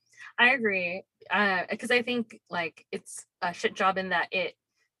 I agree. Because I think like it's a shit job in that it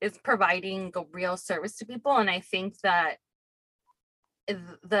is providing a real service to people. And I think that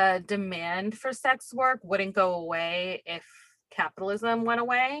the demand for sex work wouldn't go away if capitalism went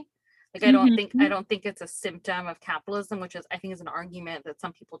away. Like, I don't think it's a symptom of capitalism, which I think is an argument that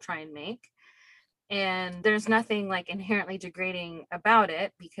some people try and make. And there's nothing like inherently degrading about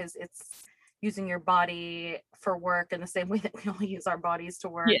it, because it's using your body for work in the same way that we all use our bodies to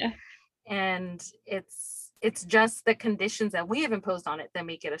work. and it's just the conditions that we have imposed on it that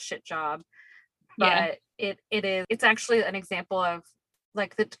make it a shit job. But it's actually an example of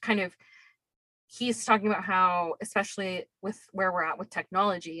like the kind of, he's talking about how, especially with where we're at with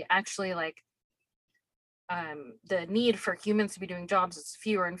technology, actually like the need for humans to be doing jobs is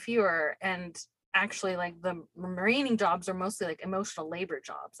fewer and fewer, and actually like the remaining jobs are mostly like emotional labor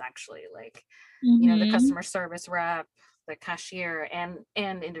jobs, actually, like you know, the customer service rep, the cashier, and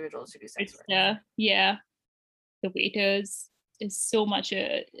individuals who do sex work. The waiters is so much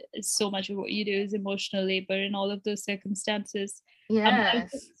of what you do is emotional labor in all of those circumstances.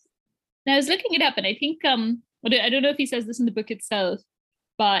 Yes. I was looking it up, and I think I don't know if he says this in the book itself,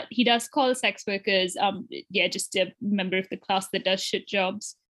 but he does call sex workers just a member of the class that does shit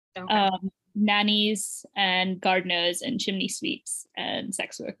jobs. Okay. Nannies and gardeners and chimney sweeps and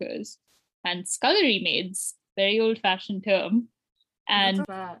sex workers and scullery maids, very old-fashioned term. And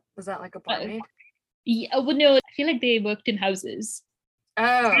was that like a barmaid? Yeah, well, no, I feel like they worked in houses.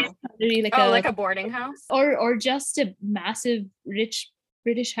 Oh, like a boarding house, or just a massive rich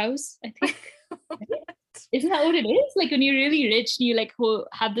British house, I think. Isn't that what it is? Like when you're really rich, you like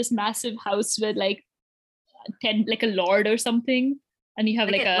have this massive house with like 10, like a lord or something, and you have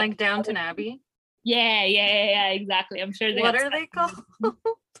like Downton Abbey. Yeah, exactly. I'm sure they. What are they called?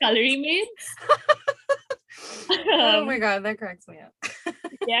 Scullery maids. Oh my god, that cracks me up.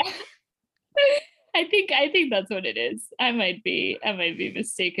 Yeah. I think that's what it is. I might be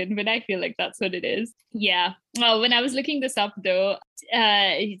mistaken, but I feel like that's what it is. Yeah. Well, when I was looking this up though,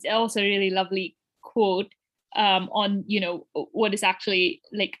 it's also a really lovely quote on, you know, what is actually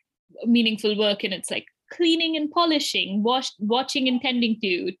like meaningful work, and it's like cleaning and polishing, watching and tending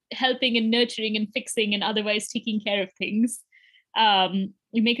to, helping and nurturing and fixing and otherwise taking care of things.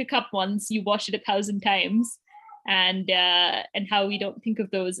 You make a cup once, you wash it 1,000 times. And how we don't think of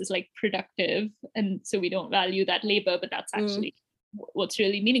those as like productive, and so we don't value that labor, but that's actually what's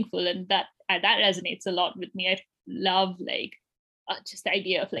really meaningful, and that resonates a lot with me. I love like just the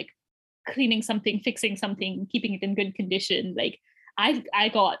idea of like cleaning something, fixing something, keeping it in good condition. Like I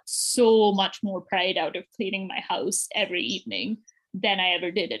got so much more pride out of cleaning my house every evening than I ever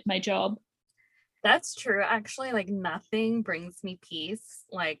did at my job. That's true. Actually, like nothing brings me peace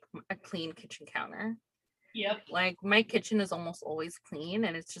like a clean kitchen counter. Yep. Like my kitchen is almost always clean,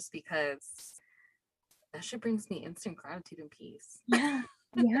 and it's just because that shit brings me instant gratitude and peace. Yeah.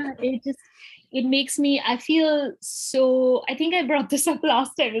 It makes me, I feel so, I think I brought this up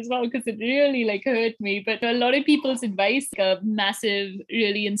last time as well because it really like hurt me, but a lot of people's advice, like a massive,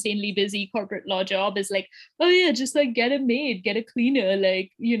 really insanely busy corporate law job is like, oh yeah, just like get a maid, get a cleaner,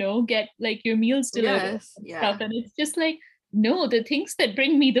 like, you know, get like your meals delivered stuff. And it's just like, no, the things that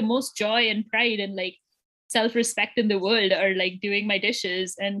bring me the most joy and pride and like self-respect in the world are like doing my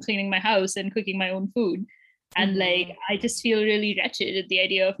dishes and cleaning my house and cooking my own food. And like I just feel really wretched at the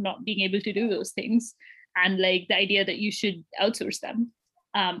idea of not being able to do those things, and like the idea that you should outsource them.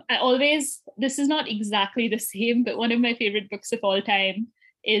 This is not exactly the same, but one of my favorite books of all time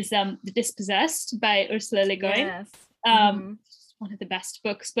is The Dispossessed by Ursula Le Guin. One of the best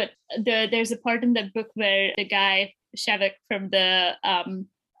books, but there's a part in that book where the guy Shevek from the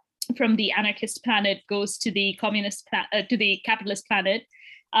anarchist planet goes to the to the capitalist planet,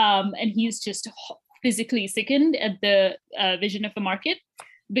 and he's just physically sickened at the vision of a market,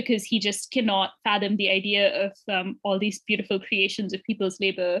 because he just cannot fathom the idea of all these beautiful creations of people's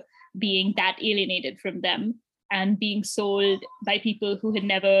labor being that alienated from them and being sold by people who had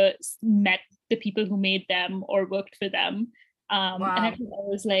never met the people who made them or worked for them. Wow. And I think that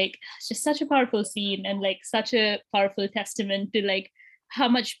was like just such a powerful scene, and like such a powerful testament to like how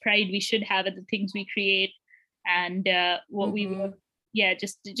much pride we should have at the things we create, and what we work. Yeah,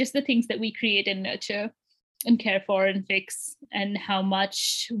 just the things that we create and nurture and care for and fix, and how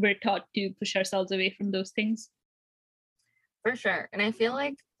much we're taught to push ourselves away from those things. For sure. And I feel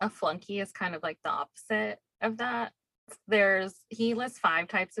like a flunky is kind of like the opposite of that. He lists 5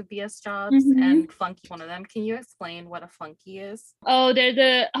 types of BS jobs, and flunky one of them. Can you explain what a flunky is? Oh,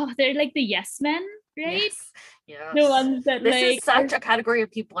 they're like the yes men, right? Yes. The ones that this is such a category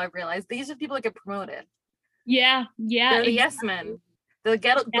of people. I've realized these are people that get promoted. Yeah. They're the yes men. They'll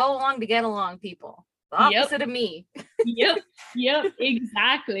go along to get along people. The opposite of me. Yep,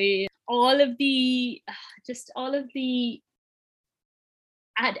 exactly. All of the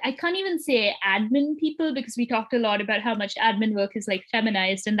I can't even say admin people, because we talked a lot about how much admin work is like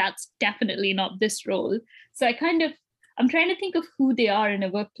feminized, and that's definitely not this role. So I'm trying to think of who they are in a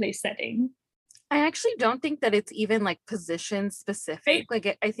workplace setting. I actually don't think that it's even like position specific. Right?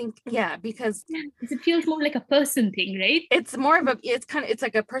 Like I think, because it feels more like a person thing, right? It's more of it's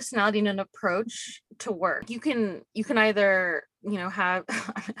like a personality and an approach to work. You can either, have,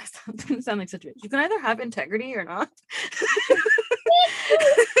 I sound like such a bitch. You can either have integrity or not.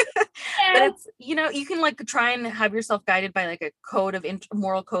 But it's, you can like try and have yourself guided by like a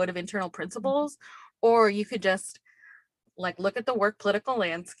moral code of internal principles, or you could just like look at the work political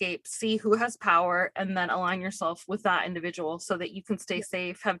landscape, see who has power, and then align yourself with that individual so that you can stay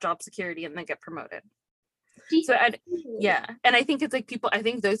safe, have job security, and then get promoted. So and I think it's like I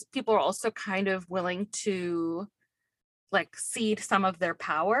think those people are also kind of willing to like cede some of their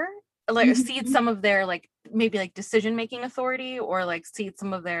power, like cede some of their like maybe like decision making authority, or like cede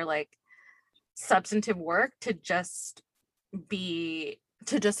some of their like substantive work to just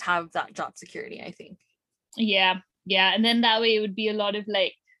have that job security, I think. Yeah, and then that way it would be a lot of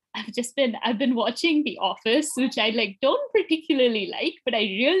like, I've been watching The Office, which I like don't particularly like, but I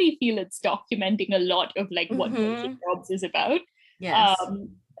really feel it's documenting a lot of like what jobs is about. Yes.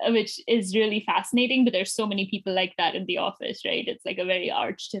 Which is really fascinating, but there's so many people like that in The Office, right? It's like a very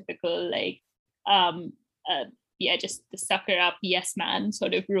archetypical like just the sucker up yes man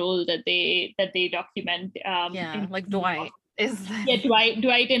sort of role that they document. Like Dwight.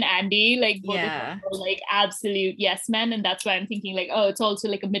 Dwight and Andy, like both of them are like absolute yes men, and that's why I'm thinking like, oh, it's also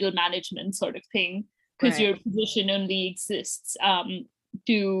like a middle management sort of thing, because your position only exists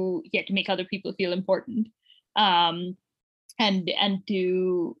to make other people feel important, and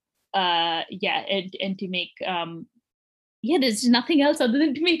to and to make there's nothing else other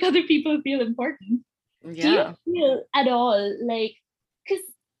than to make other people feel important. Do you feel at all like, because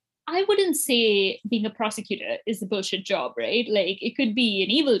I wouldn't say being a prosecutor is a bullshit job, right? Like it could be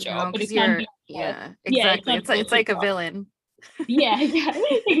an evil job, but it can't be. Exactly. It's like a villain.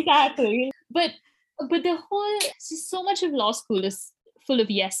 Exactly. But the whole, just so much of law school is full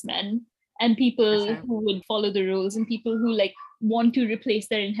of yes men and people who would follow the rules, and people who like want to replace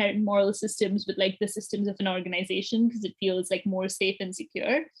their inherent moral systems with like the systems of an organization because it feels like more safe and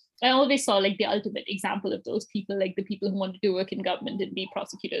secure. I always saw like the ultimate example of those people, like the people who wanted to work in government and be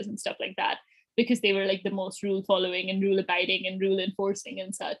prosecutors and stuff like that, because they were like the most rule following and rule abiding and rule enforcing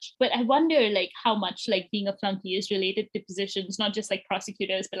and such. But I wonder like how much like being a flunky is related to positions, not just like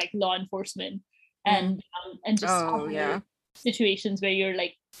prosecutors, but like law enforcement and just situations where you're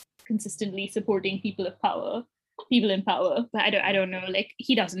like consistently supporting people in power. But I don't know, like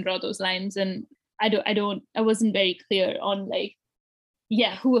he doesn't draw those lines, and I wasn't very clear on like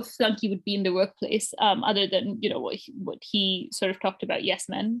who a flunky would be in the workplace, other than what he sort of talked about, yes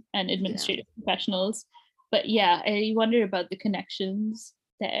men and administrative professionals. But I wonder about the connections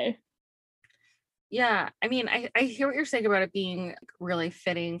there. I mean, I hear what you're saying about it being really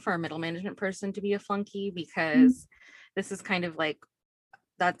fitting for a middle management person to be a flunky, because this is kind of like,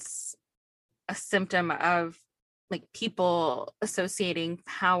 that's a symptom of like people associating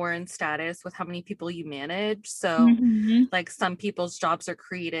power and status with how many people you manage. So like some people's jobs are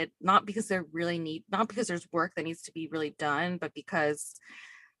created not because not because there's work that needs to be really done, but because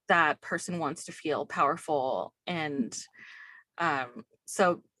that person wants to feel powerful. And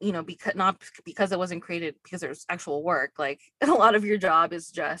so because it wasn't created because there's actual work, like a lot of your job is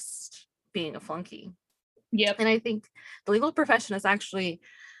just being a flunky. And I think the legal profession is actually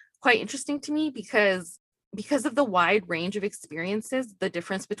quite interesting to me because of the wide range of experiences. The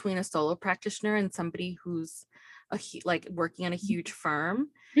difference between a solo practitioner and somebody who's like working in a huge firm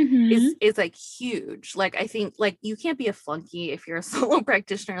is like huge. Like I think like you can't be a flunky if you're a solo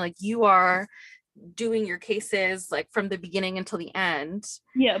practitioner. Like you are doing your cases like from the beginning until the end.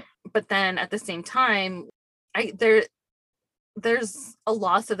 But then at the same time, there's a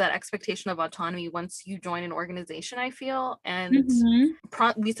loss of that expectation of autonomy once you join an organization, I feel. And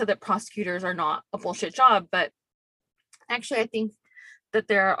we said that prosecutors are not a bullshit job, but actually I think that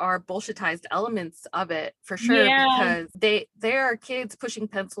there are bullshitized elements of it for sure, because they are kids pushing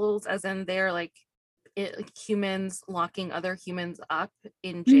pencils, as in they're like humans locking other humans up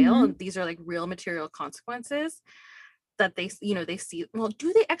in jail, and these are like real material consequences that they see. Well,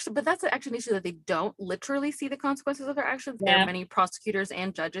 do they actually? But that's actually an issue, that they don't literally see the consequences of their actions. There are many prosecutors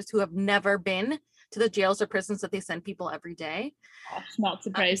and judges who have never been to the jails or prisons that they send people every day. Gosh, not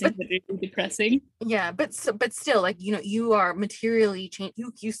surprising, but really depressing. But still, like you are materially changed.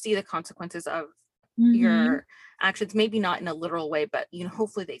 You see the consequences of your actions, maybe not in a literal way, but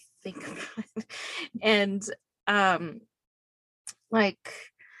hopefully they think about it. And like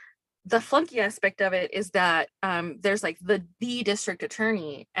the flunky aspect of it is that there's like the district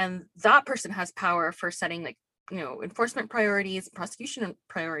attorney, and that person has power for setting like enforcement priorities, prosecution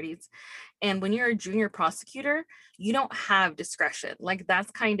priorities. And when you're a junior prosecutor, you don't have discretion. Like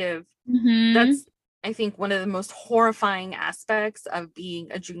that's kind of, that's, I think, one of the most horrifying aspects of being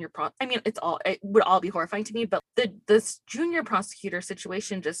a junior it would all be horrifying to me, but this junior prosecutor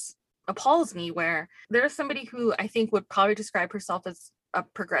situation just appalls me, where there's somebody who I think would probably describe herself as a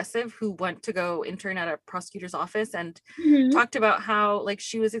progressive who went to go intern at a prosecutor's office and talked about how like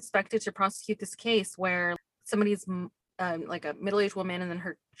she was expected to prosecute this case where somebody's like a middle-aged woman and then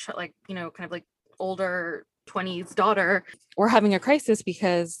her kind of like older 20s daughter were having a crisis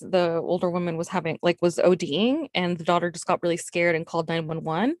because the older woman was ODing, and the daughter just got really scared and called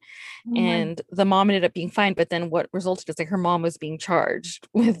 911. And the mom ended up being fine, but then what resulted is like her mom was being charged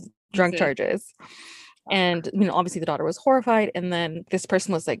with drunk charges. And obviously the daughter was horrified, and then this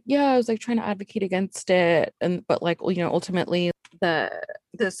person was like, yeah, I was like trying to advocate against it, but like ultimately the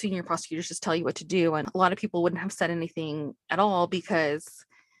senior prosecutors just tell you what to do, and a lot of people wouldn't have said anything at all because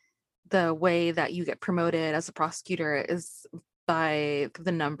the way that you get promoted as a prosecutor is by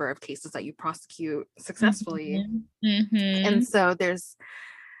the number of cases that you prosecute successfully. And so there's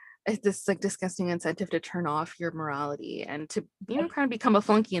this like disgusting incentive to turn off your morality and to kind of become a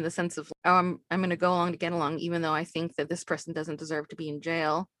flunky in the sense of, oh, I'm going to go along to get along, even though I think that this person doesn't deserve to be in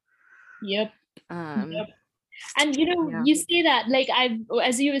jail. Yep. And you say that, like,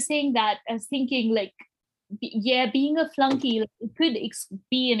 as you were saying that, I was thinking like, being a flunky, like, it could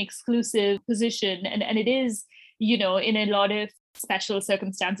be an exclusive position, and it is, in a lot of special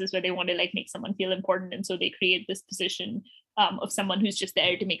circumstances where they want to like make someone feel important, and so they create this position of someone who's just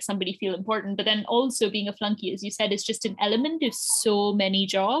there to make somebody feel important. But then also being a flunky, as you said, is just an element of so many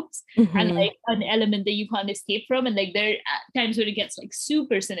jobs, and like an element that you can't escape from. And like there are times when it gets like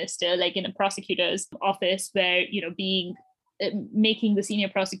super sinister, like in a prosecutor's office, where making the senior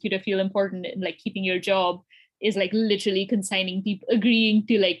prosecutor feel important and like keeping your job is like literally agreeing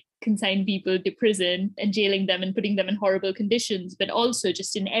to like consign people to prison and jailing them and putting them in horrible conditions. But also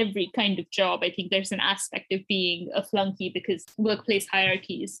just in every kind of job, I think there's an aspect of being a flunky, because workplace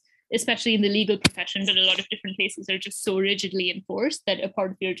hierarchies, especially in the legal profession, but a lot of different places, are just so rigidly enforced that a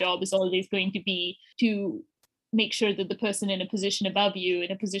part of your job is always going to be to make sure that the person in a position above you,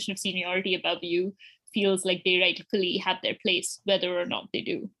 in a position of seniority above you, feels like they rightfully have their place, whether or not they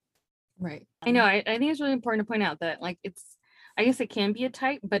do. Right. I know. I think it's really important to point out that like I guess it can be a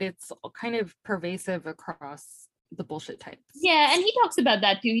type, but it's kind of pervasive across the bullshit types. Yeah, and he talks about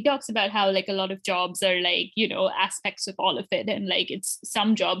that too. He talks about how like a lot of jobs are like, aspects of all of it, and like it's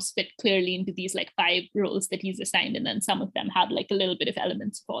some jobs fit clearly into these like 5 roles that he's assigned, and then some of them have like a little bit of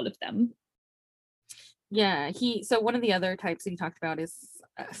elements of all of them. Yeah, so one of the other types that he talked about is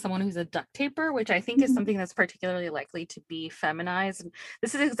someone who's a duct taper, which I think is something that's particularly likely to be feminized. And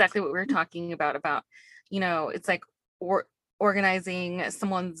this is exactly what we were talking about, it's like organizing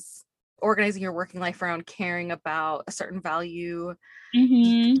your working life around caring about a certain valued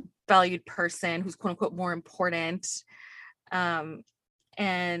person who's quote unquote more important.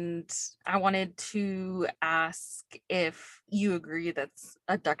 And I wanted to ask if you agree that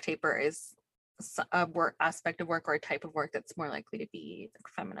a duct taper is a work aspect of work or a type of work that's more likely to be like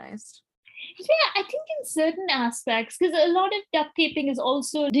feminized. Yeah, I think in certain aspects, because a lot of duct taping is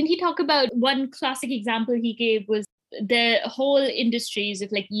also, didn't he talk about one classic example he gave was the whole industries of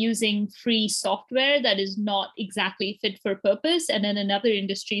like using free software that is not exactly fit for purpose, and then another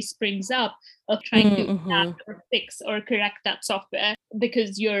industry springs up of trying to adapt or fix or correct that software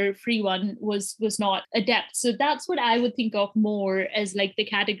because your free one was not adept. So that's what I would think of more as like the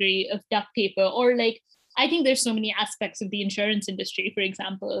category of duct taper. Or like, I think there's so many aspects of the insurance industry, for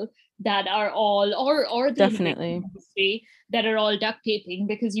example, that are all, or the definitely industry that are all duct taping,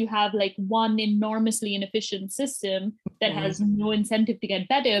 because you have like one enormously inefficient system that has no incentive to get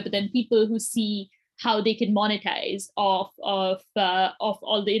better, but then people who see how they can monetize off of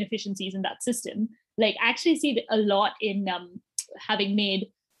all the inefficiencies in that system, like actually see it a lot in having made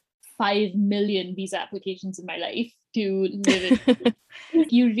 5 million visa applications in my life to live in.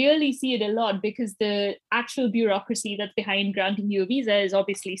 You really see it a lot, because the actual bureaucracy that's behind granting you a visa is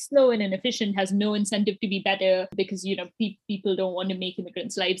obviously slow and inefficient, has no incentive to be better, because people don't want to make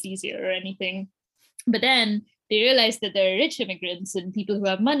immigrants' lives easier or anything. But then they realize that there are rich immigrants and people who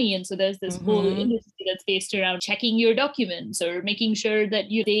have money, and so there's this whole industry that's based around checking your documents or making sure that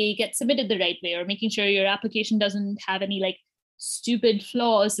they get submitted the right way, or making sure your application doesn't have any like stupid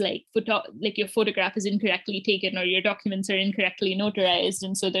flaws, like your photograph is incorrectly taken or your documents are incorrectly notarized.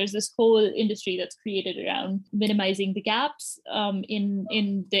 And so there's this whole industry that's created around minimizing the gaps in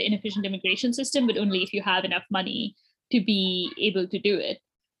the inefficient immigration system, but only if you have enough money to be able to do it.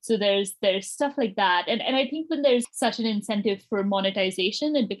 So there's stuff like that. And I think when there's such an incentive for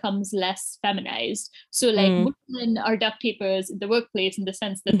monetization, it becomes less feminized. So like women are duct tapers in the workplace in the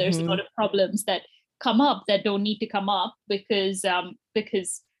sense that there's a lot of problems that come up that don't need to come up because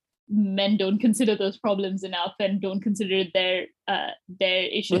men don't consider those problems enough and don't consider their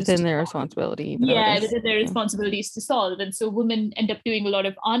issues within their responsibility. Within their responsibilities to solve. And so women end up doing a lot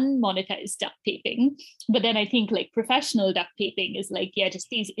of unmonetized duct taping. But then I think like professional duct taping is like, just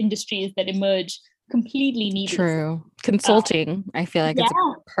these industries that emerge completely needless. True. Consulting, I feel like it's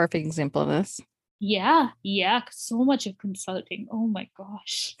a perfect example of this. Yeah, so much of consulting. Oh my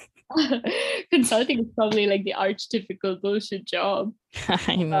gosh. Consulting is probably like the archetypical bullshit job.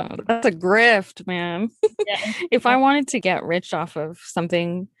 I know. That's a grift, man. Yeah. If I wanted to get rich off of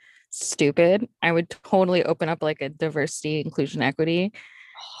something stupid, I would totally open up like a diversity, inclusion, equity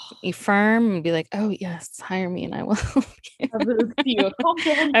firm and be like, oh yes, hire me and I will help you.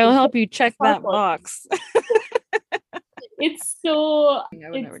 I will help you check that box. It's so I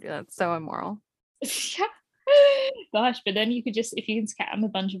would never do that. It's so immoral. Gosh, but then you could just, if you can scam a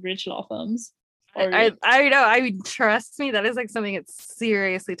bunch of rich law firms. I know. I mean, trust me, that is like something that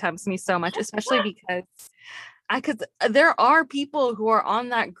seriously tempts me so much, especially because there are people who are on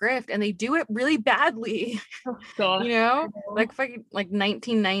that grift and they do it really badly. Oh, God. Like fucking like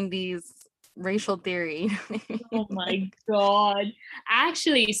 1990s racial theory. Oh my God.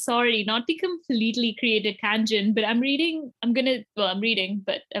 Actually, sorry, not to completely create a tangent, but I'm reading,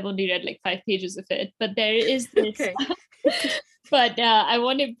 but I've only read like 5 pages of it. But there is this, okay. But I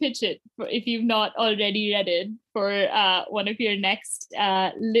want to pitch it if you've not already read it for one of your next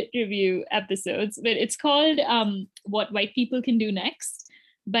lit review episodes. But it's called What White People Can Do Next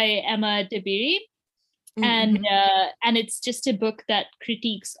by Emma Dabiri. Mm-hmm. And it's just a book that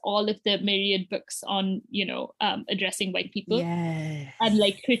critiques all of the myriad books on addressing white people, and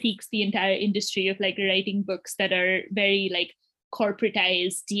like critiques the entire industry of like writing books that are very like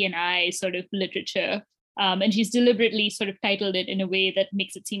corporatized D&I sort of literature, and she's deliberately sort of titled it in a way that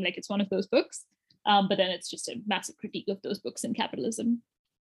makes it seem like it's one of those books, but then it's just a massive critique of those books and capitalism.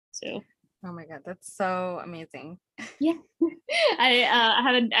 So oh my God, that's so amazing. Yeah.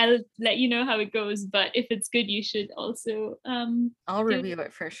 I'll let you know how it goes, but if it's good, you should also I'll review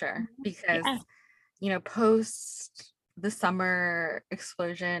it for sure, because post the summer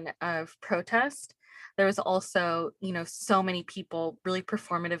explosion of protest, there was also so many people really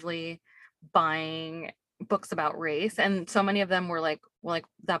performatively buying books about race, and so many of them were like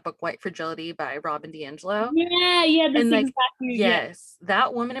that book White Fragility by Robin DiAngelo. And like yes,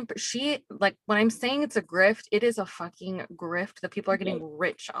 that woman, she, like, when I'm saying it's a grift, it is a fucking grift that people are getting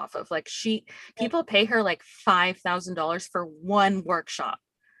rich off of. Like, people pay her like $5,000 for one workshop.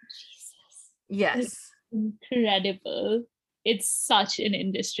 Jesus. Yes, it's incredible. It's such an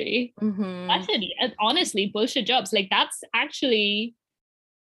industry. Mm-hmm. That's honestly bullshit jobs. Like, that's actually,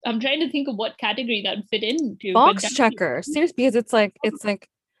 I'm trying to think of what category that would fit into. Box checker, seriously, because it's like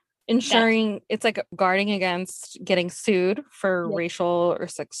ensuring, it's like guarding against getting sued for racial or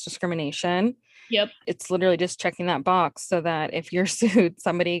sex discrimination. Yep. It's literally just checking that box so that if you're sued,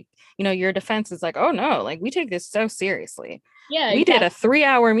 somebody, your defense is like, oh no, like, we take this so seriously. Yeah, we did a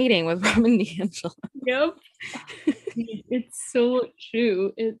 3-hour meeting with Robin DiAngelo. Yep. It's so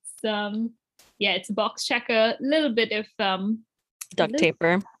true. It's it's a box checker, a little bit of duct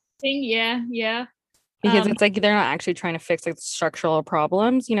taper thing. Yeah. Because it's like they're not actually trying to fix like structural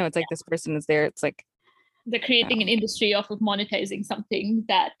problems. It's like this person is there. It's like they're creating an industry off of monetizing something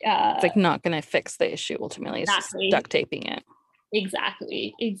that it's like not going to fix the issue ultimately. It's just duct taping it.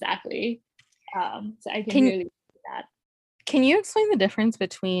 Exactly. So I can really do that. Can you explain the difference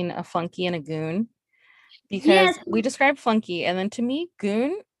between a flunky and a goon? Because we described flunky, and then to me,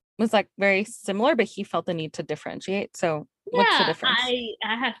 goon was like very similar, but he felt the need to differentiate. So what's the difference?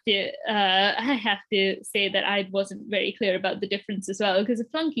 I have to say that I wasn't very clear about the difference as well, because a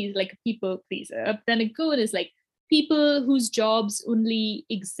flunky is like a people pleaser, but then a goon is like people whose jobs only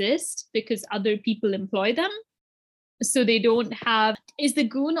exist because other people employ them. So they don't have, is the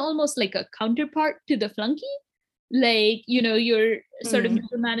goon almost like a counterpart to the flunky? Like, your sort of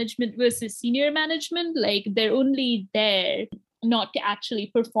middle management versus senior management, like they're only there not to actually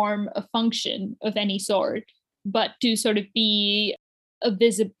perform a function of any sort, but to sort of be a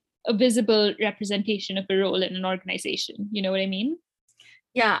visible representation of a role in an organization. You know what I mean?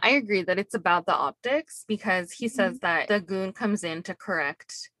 Yeah, I agree that it's about the optics, because he says that the goon comes in to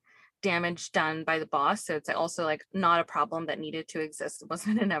correct damage done by the boss. So it's also like not a problem that needed to exist. It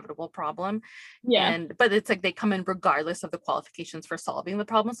wasn't an inevitable problem. But it's like they come in regardless of the qualifications for solving the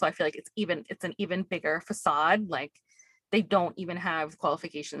problem. So I feel like it's an even bigger facade. Like, they don't even have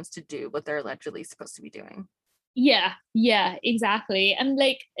qualifications to do what they're allegedly supposed to be doing. Yeah, exactly. And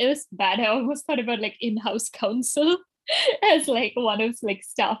like it was bad. I almost thought about like in-house counsel as like one of like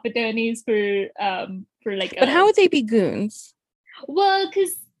staff attorneys for like. But how would they be goons? Well,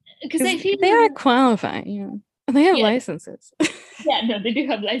 because I feel they are qualified. Yeah, they have licenses. Yeah, no, they do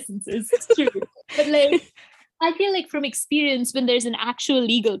have licenses. It's true. But like, I feel like from experience, when there's an actual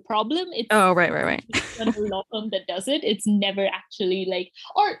legal problem, it's right. A law firm that does it. It's never actually like,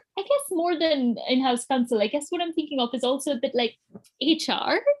 or I guess more than in-house counsel. I guess what I'm thinking of is also a bit like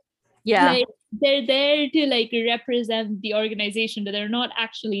HR. Yeah, like they're there to like represent the organization, but they're not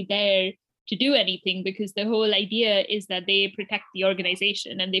actually there to do anything, because the whole idea is that they protect the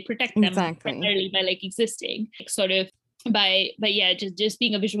organization, and they protect them primarily by like existing, like, sort of by just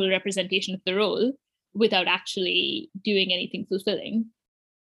being a visual representation of the role, without actually doing anything fulfilling,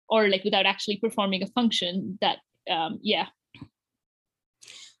 or like without actually performing a function that I'm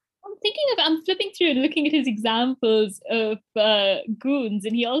flipping through and looking at his examples of goons,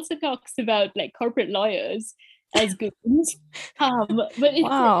 and he also talks about like corporate lawyers as goons. But it's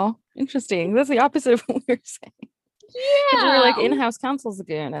wow, interesting. That's the opposite of what we were saying. Yeah, we're like in-house counsel's a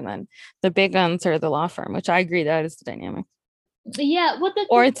goon, and then the big guns are the law firm, which I agree that is the dynamic. Yeah,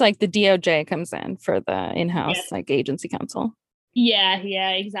 or it's like the DOJ comes in for the in-house like agency counsel. Yeah,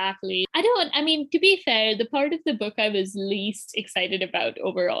 exactly. I mean, to be fair, the part of the book I was least excited about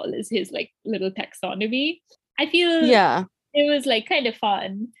overall is his like little taxonomy. I feel it was like kind of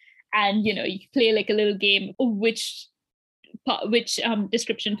fun, and you play like a little game of which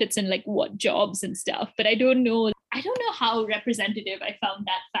description fits in like what jobs and stuff, but I don't know how representative I found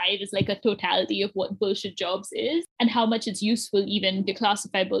that 5 is like a totality of what bullshit jobs is, and how much it's useful even to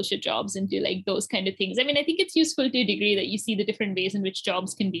classify bullshit jobs into like those kind of things. I mean, I think it's useful to a degree that you see the different ways in which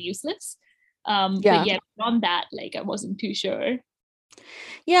jobs can be useless, but beyond that, like I wasn't too sure.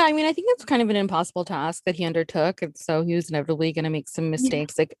 Yeah, I mean, I think it's kind of an impossible task that he undertook, and so he was inevitably going to make some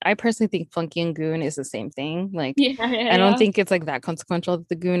mistakes. Like, I personally think flunky and goon is the same thing. Like, I don't think it's like that consequential that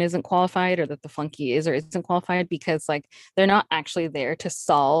the goon isn't qualified, or that the flunky is or isn't qualified, because like they're not actually there to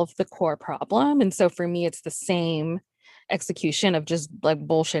solve the core problem. And so for me, it's the same execution of just like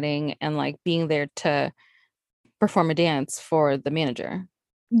bullshitting and like being there to perform a dance for the manager.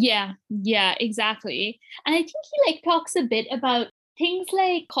 Yeah, exactly. And I think he like talks a bit about things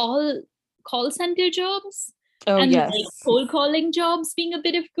like call center jobs and like cold calling jobs being a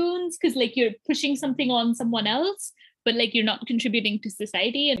bit of goons, because like you're pushing something on someone else, but like you're not contributing to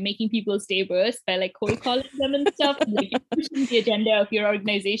society and making people stay worse by like cold calling them and stuff. And, like, you're pushing the agenda of your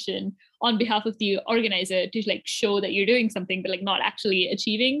organization on behalf of the organizer to like show that you're doing something, but like not actually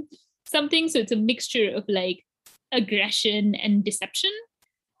achieving something. So it's a mixture of like aggression and deception.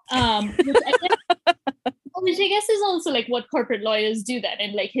 Which I guess is also like what corporate lawyers do then,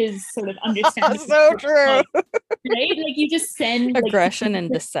 and like his sort of understanding. So true. Right? Like you just send aggression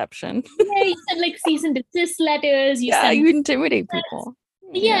and deception. Yeah, you send like cease and desist letters. You intimidate people.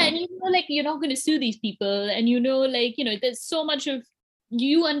 Yeah, and like you're not going to sue these people, and like there's so much of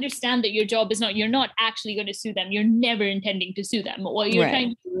you understand that your job is you're not actually going to sue them. You're never intending to sue them. What you're trying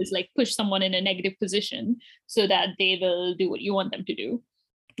to do is like push someone in a negative position so that they will do what you want them to do.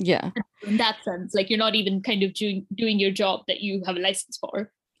 Yeah. In that sense, like you're not even kind of doing your job that you have a license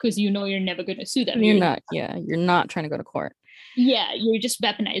for, because you're never going to sue them. You're not trying to go to court. Yeah, you're just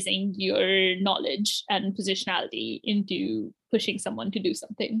weaponizing your knowledge and positionality into pushing someone to do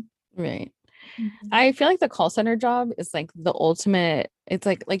something. Right. Mm-hmm. I feel like the call center job is like the ultimate. It's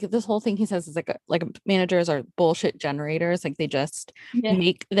like this whole thing he says is like managers are bullshit generators. Like they just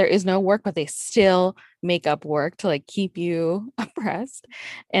make, there is no work, but they still make up work to like keep you oppressed.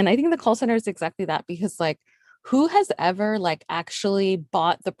 And I think the call center is exactly that, because like who has ever like actually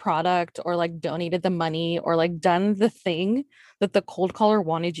bought the product or like donated the money or like done the thing that the cold caller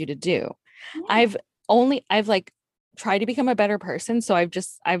wanted you to do? I've like try to become a better person, so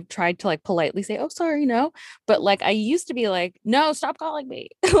I've tried to like politely say, oh sorry, no, but like I used to be like, no, stop calling me.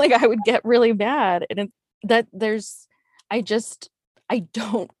 Like I would get really mad, and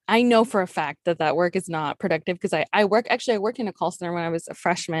I know for a fact that work is not productive, because I worked in a call center when I was a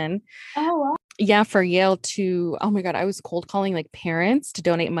freshman. Oh wow. Yeah, for Yale too. Oh my God, I was cold calling like parents to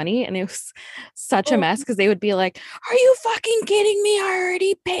donate money, and it was such a mess, because they would be like, are you fucking kidding me? I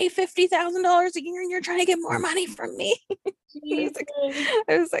already pay $50,000 a year and you're trying to get more money from me. I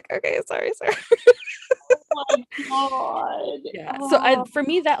was like, okay, sorry. Oh my God. Yeah. So for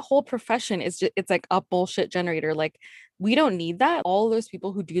me, that whole profession is it's like a bullshit generator. Like we don't need that. All those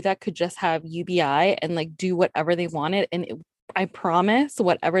people who do that could just have UBI and like do whatever they wanted, and I promise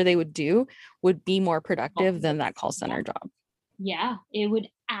whatever they would do would be more productive than that call center job. Yeah, it would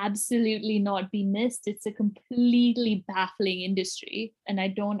absolutely not be missed. It's a completely baffling industry, and I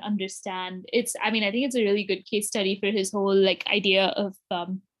don't understand. I think it's a really good case study for his whole like idea of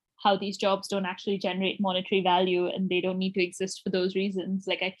how these jobs don't actually generate monetary value and they don't need to exist for those reasons.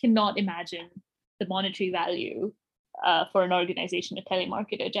 Like, I cannot imagine the monetary value for an organization a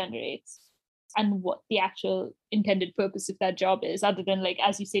telemarketer generates and what the actual intended purpose of that job is, other than, like,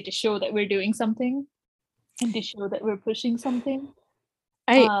 as you say, to show that we're doing something and to show that we're pushing something.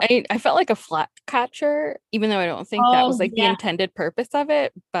 I felt like a flat catcher, even though I don't think that was like the intended purpose of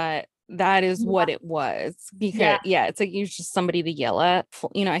it, but that is what it was. Because it's like you're just somebody to yell at.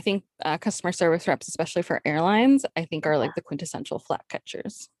 I think customer service reps, especially for airlines, I think are like the quintessential flat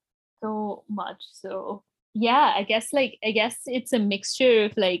catchers. So much so. Yeah, I guess it's a mixture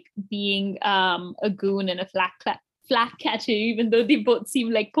of like being a goon and a flat catcher, even though they both seem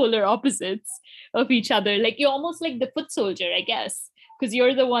like polar opposites of each other. Like, you're almost like the foot soldier, I guess, because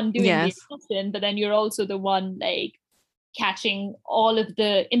you're the one doing the aggression, but then you're also the one like catching all of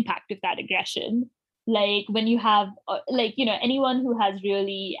the impact of that aggression. Like, when you have anyone who has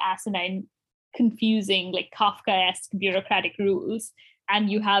really asinine, confusing, like Kafkaesque bureaucratic rules, and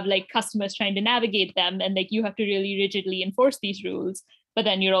you have like customers trying to navigate them, and like you have to really rigidly enforce these rules, but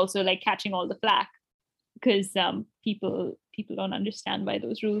then you're also like catching all the flack because people don't understand why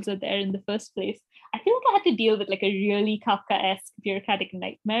those rules are there in the first place. I feel like I had to deal with like a really Kafkaesque bureaucratic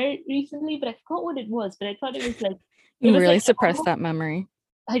nightmare recently, but I forgot what it was. But I thought it was like you really like, suppressed that memory.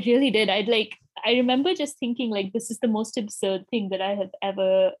 I really did. I remember just thinking like, this is the most absurd thing that I have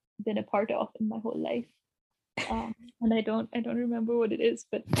ever been a part of in my whole life. And I don't remember what it is,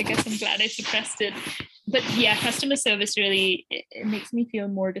 but I guess I'm glad I suppressed it. But yeah, customer service really, it makes me feel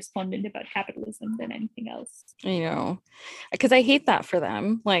more despondent about capitalism than anything else. Because I hate that for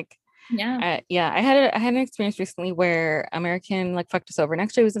them. Like, I had an experience recently where American like fucked us over, and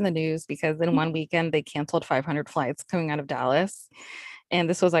actually it was in the news because in one weekend they canceled 500 flights coming out of Dallas, and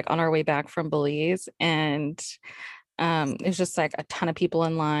this was like on our way back from Belize, and it was just like a ton of people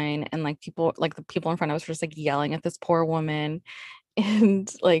in line, and like the people in front of us were just like yelling at this poor woman,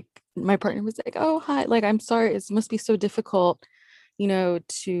 and like my partner was like, "Oh, hi, like I'm sorry, it must be so difficult,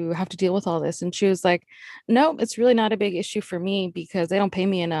 to have to deal with all this." And she was like, "No, it's really not a big issue for me because they don't pay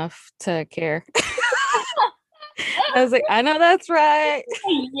me enough to care." I was like, I know that's right.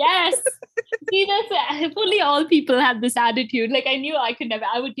 Yes. See, if only all people had this attitude. Like, I knew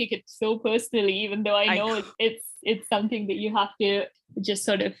I would take it so personally, even though I know it's something that you have to just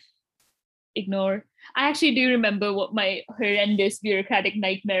sort of ignore. I actually do remember what my horrendous bureaucratic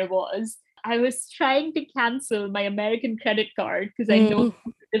nightmare was. I was trying to cancel my American credit card because I know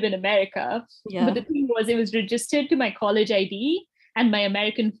I live in America. Yeah. But the thing was, it was registered to my college ID and my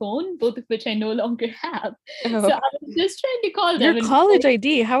American phone, both of which I no longer have. Oh. So I was just trying to call them. Your college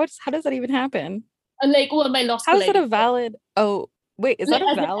ID? How does that even happen? My law school ID. How is it a valid? Oh, wait, is that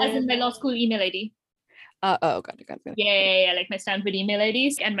a valid? As in my law school email ID. Got it. Yeah, like my Stanford email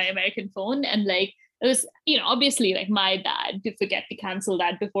IDs and my American phone. And like, it was, obviously like my bad to forget to cancel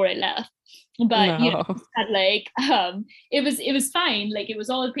that before I left. But it was fine. Like, it was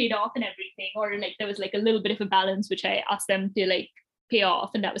all paid off and everything, or like there was like a little bit of a balance which I asked them to like pay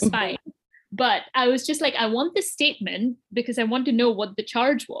off, and that was fine. But I was just like, I want this statement because I want to know what the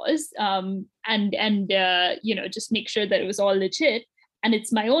charge was, and just make sure that it was all legit. And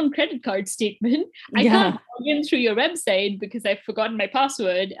it's my own credit card statement. I can't log in through your website because I've forgotten my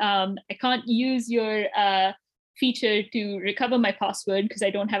password. I can't use your feature to recover my password because I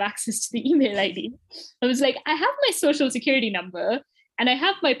don't have access to the email ID. I was like, I have my social security number and I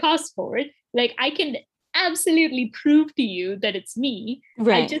have my passport. Like, I can absolutely prove to you that it's me.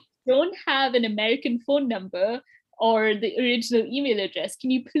 Right. I just don't have an American phone number or the original email address.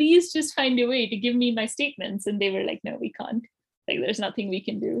 Can you please just find a way to give me my statements? And they were like, no, we can't. Like, there's nothing we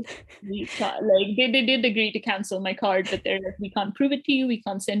can do. We can't, like, they did agree to cancel my card, but they're like, we can't prove it to you. We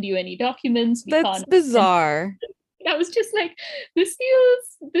can't send you any documents. That's bizarre. I was just like,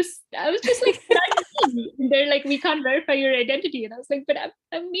 I was just like, and they're like, we can't verify your identity. And I was like, but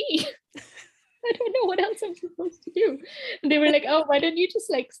I'm me. I don't know what else I'm supposed to do. And they were like, oh, why don't you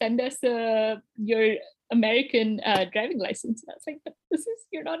just like send us your American driving license? And I was like, but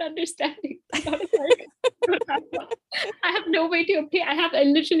you're not understanding. I'm not American. I have no way to obtain. I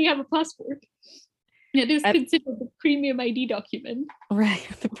literally have a passport. It is considered the premium ID document. Right,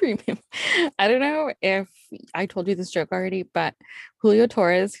 the premium. I don't know if I told you this joke already, but Julio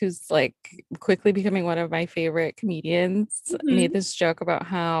Torres, who's like quickly becoming one of my favorite comedians, made this joke about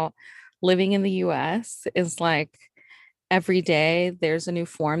how living in the US is like every day there's a new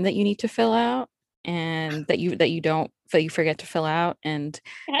form that you need to fill out, and that you forget to fill out, and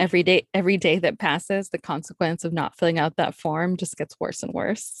every day that passes, the consequence of not filling out that form just gets worse and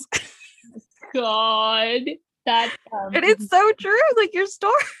worse. God, that and it's so true. Like, your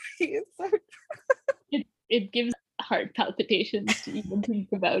story is so true. It gives heart palpitations to even think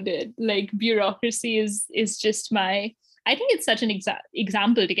about it. Like, bureaucracy is just I think it's such an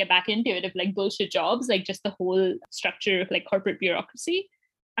example to get back into it of like bullshit jobs, like just the whole structure of like corporate bureaucracy.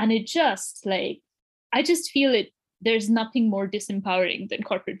 And it just like, I just feel it, there's nothing more disempowering than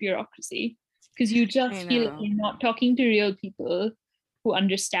corporate bureaucracy, because you just feel like you're not talking to real people who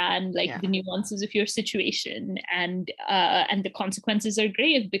understand like the nuances of your situation, and the consequences are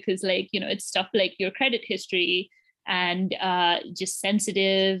grave, because like, you know, it's stuff like your credit history and just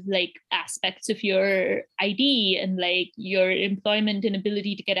sensitive like aspects of your ID and like your employment and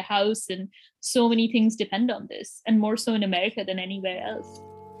ability to get a house, and so many things depend on this, and more so in America than anywhere else.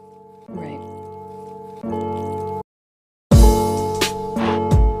 Right.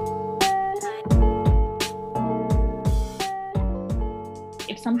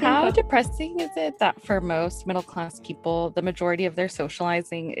 How depressing is it that for most middle-class people, the majority of their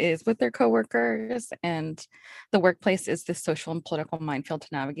socializing is with their coworkers, and the workplace is this social and political minefield to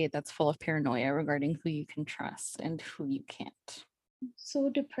navigate that's full of paranoia regarding who you can trust and who you can't? So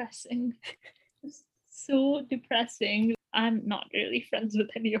depressing. So depressing. I'm not really friends with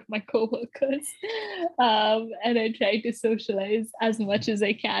any of my coworkers, and I try to socialize as much as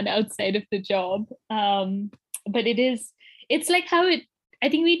I can outside of the job. But it's like how I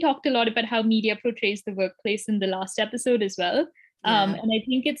think we talked a lot about how media portrays the workplace in the last episode as well. And I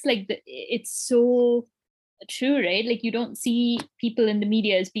think it's like it's so true, right? Like, you don't see people in the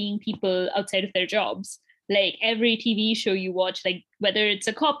media as being people outside of their jobs. Like, every TV show you watch, like whether it's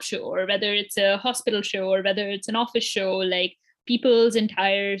a cop show or whether it's a hospital show or whether it's an office show, like people's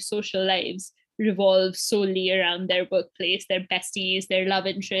entire social lives revolve solely around their workplace, their besties, their love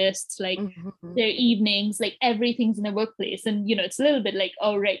interests, like their evenings, like everything's in a workplace. And, you know, it's a little bit like,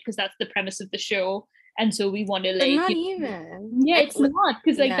 oh, right, because that's the premise of the show. And so we want to like, not even. Yeah, it's not,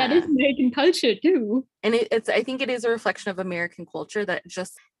 because like that is American culture too. And I think it is a reflection of American culture that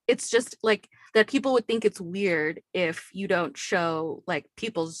it's just like that people would think it's weird if you don't show like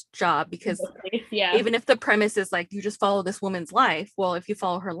people's job, because even if the premise is like you just follow this woman's life, well, if you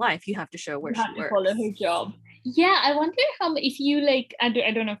follow her life, you have to show where she works. Follow her job. Yeah, I wonder how, if you like, I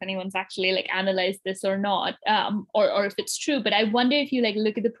don't know if anyone's actually like analyzed this or not, or if it's true, but I wonder if you like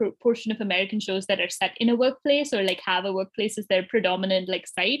look at the proportion of American shows that are set in a workplace or like have a workplace as their predominant like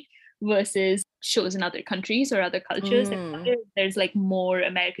site versus shows in other countries or other cultures. There's like more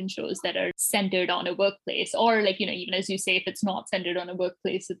American shows that are centered on a workplace, or like, you know, even as you say, if it's not centered on a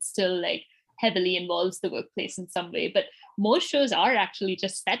workplace, it's still like heavily involves the workplace in some way. But most shows are actually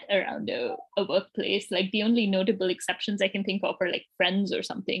just set around a workplace. Like, the only notable exceptions I can think of are like Friends or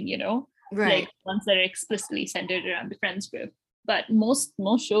something, you know, right? Like ones that are explicitly centered around the Friends group. But most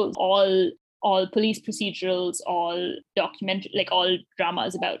shows, all police procedurals, all documentary, like all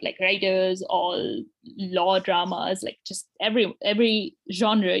dramas about like writers, all law dramas, like just every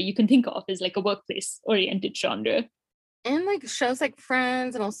genre you can think of is like a workplace oriented genre. And like shows like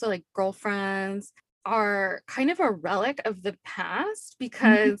Friends and also like Girlfriends are kind of a relic of the past,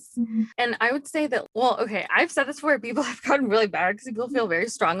 because and I would say that, well, okay, I've said this before, people have gotten really bad because people feel very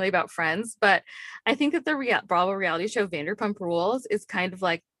strongly about Friends, but I think that the Bravo reality show Vanderpump Rules is kind of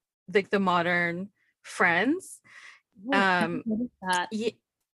like the modern Friends. Yeah,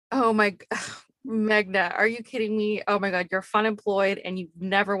 oh my Meghna, are you kidding me? Oh my God, you're fun employed and you've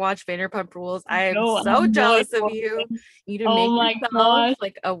never watched Vanderpump Rules. I am so jealous of you. You need to make yourself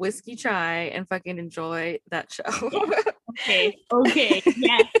like a whiskey chai and fucking enjoy that show. Okay.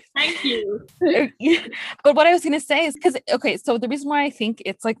 Yes, thank you. But what I was gonna say is because so the reason why I think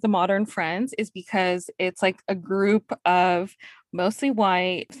it's like the modern Friends is because it's like a group of mostly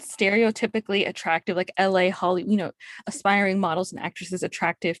white, stereotypically attractive, like LA, Hollywood, you know, aspiring models and actresses,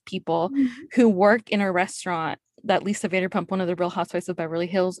 attractive people who work in a restaurant that Lisa Vanderpump, one of the Real Housewives of Beverly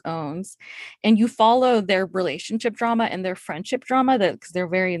Hills, owns. And you follow their relationship drama and their friendship drama because they're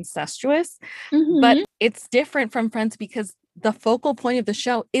very incestuous. But it's different from Friends because the focal point of the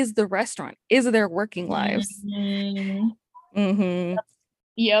show is the restaurant, is their working lives.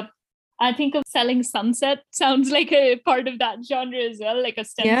 Yep. I think of Selling Sunset sounds like a part of that genre as well, like a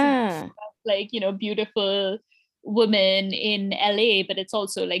like, you know, beautiful women in LA, but it's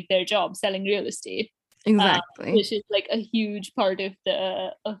also like their job selling real estate. Exactly. Which is like a huge part of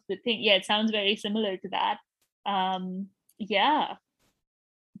the thing. Yeah, it sounds very similar to that. Yeah.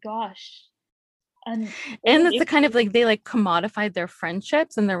 Gosh. And it's the kind of like they like commodified their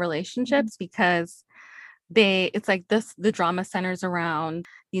friendships and their relationships because it's like the drama centers around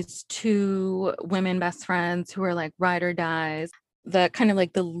these two women best friends who are like ride or dies. The kind of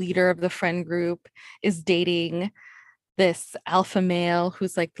like the leader of the friend group is dating this alpha male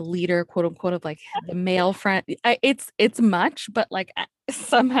who's like the leader, quote unquote, of like the male friend. It's much, but like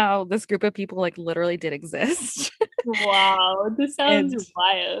somehow this group of people like literally did exist. Wow, this sounds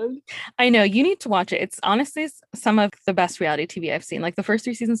wild. I know, you need to watch it. It's honestly some of the best reality TV I've seen. Like the first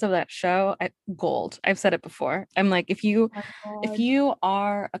 3 seasons of that show, gold. I've said it before. I'm like, if you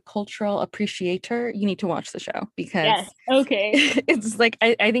are a cultural appreciator, you need to watch the show because yes, okay. It's like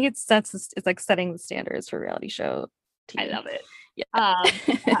I think it's like setting the standards for reality show TV. I love it.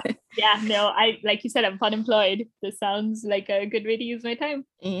 Yeah. No, I like you said, I'm unemployed. This sounds like a good way to use my time.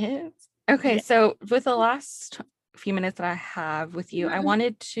 Yes. Okay, so with the last few minutes that I have with you, I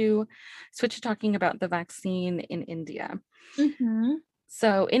wanted to switch to talking about the vaccine in India.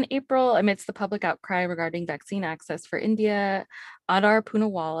 So in April, amidst the public outcry regarding vaccine access for India, Adar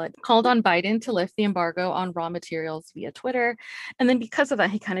Poonawalla called on Biden to lift the embargo on raw materials via Twitter. And then because of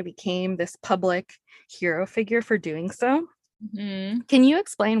that, he kind of became this public hero figure for doing so. Can you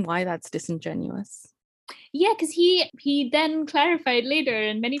explain why that's disingenuous? Yeah, because he then clarified later,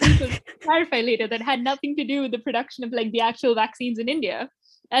 and many people clarified later, that had nothing to do with the production of like the actual vaccines in India.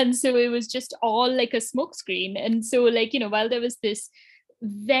 And so it was just all like a smokescreen. And so like, while there was this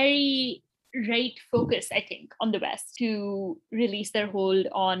very right focus, I think, on the West to release their hold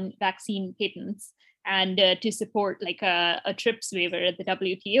on vaccine patents and to support like a TRIPS waiver at the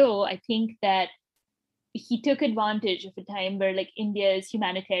WTO, I think that he took advantage of a time where like India's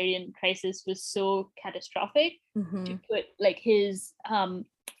humanitarian crisis was so catastrophic to put like his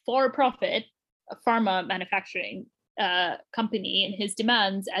for-profit pharma manufacturing company and his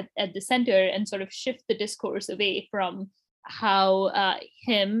demands at the center and sort of shift the discourse away from how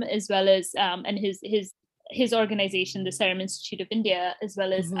him as well as and his organization, the Serum Institute of India, as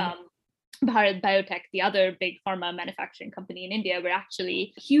well as Bharat Biotech, the other big pharma manufacturing company in India, were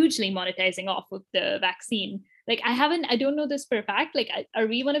actually hugely monetizing off of the vaccine. Like I don't know this for a fact. Like, are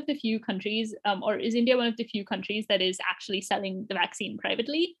we one of the few countries, or is India one of the few countries that is actually selling the vaccine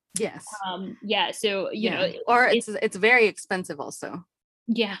privately? Yes. Yeah. So you know, or it's very expensive also.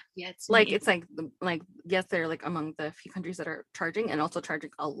 Yeah. It's like amazing. It's like yes, they're like among the few countries that are charging and also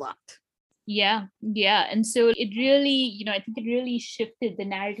charging a lot. Yeah. And so it really, I think it really shifted the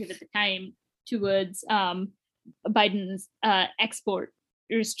narrative at the time towards Biden's export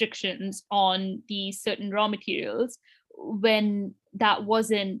restrictions on these certain raw materials, when that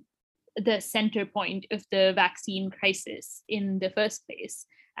wasn't the center point of the vaccine crisis in the first place.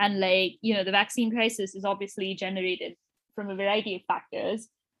 And like, the vaccine crisis is obviously generated from a variety of factors,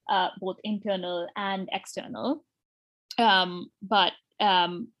 both internal and external. But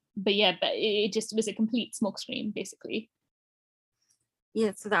it just was a complete smokescreen, basically.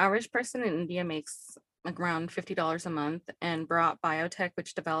 Yeah, so the average person in India makes like around $50 a month, and Bharat Biotech,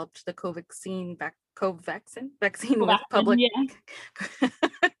 which developed the Covaxin vaccine with public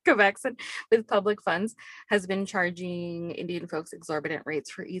Covaxin with public funds, has been charging Indian folks exorbitant rates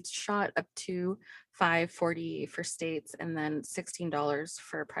for each shot, up to $5.40 for states and then $16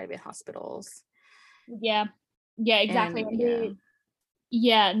 for private hospitals. Yeah, exactly.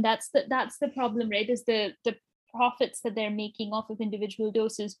 And that's the problem, right? Is the profits that they're making off of individual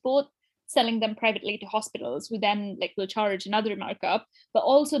doses, both selling them privately to hospitals who then will charge another markup, but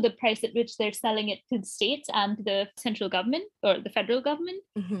also the price at which they're selling it to the states and to the central government or the federal government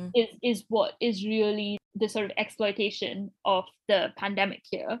is what is really the sort of exploitation of the pandemic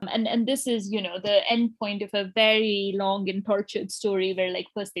here. And this is, the end point of a very long and tortured story where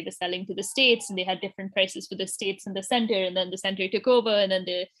first they were selling to the states and they had different prices for the states and the center, and then the center took over, and then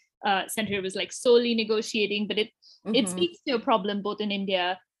the center was solely negotiating. But it speaks to a problem both in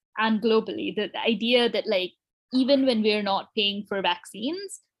India and globally, the idea that even when we're not paying for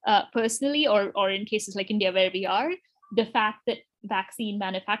vaccines personally, or in cases like India where we are, the fact that vaccine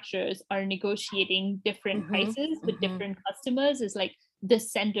manufacturers are negotiating different prices with different customers is the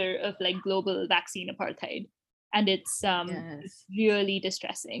center of global vaccine apartheid. And it's really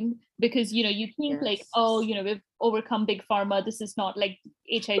distressing, because you think we've overcome big pharma, this is not like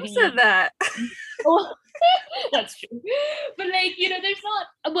HIV. Who said that? Oh, that's true. But there's not,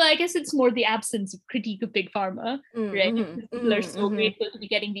 well, I guess it's more the absence of critique of big pharma, right? People are so grateful to be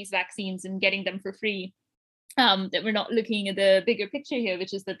getting these vaccines and getting them for free, that we're not looking at the bigger picture here,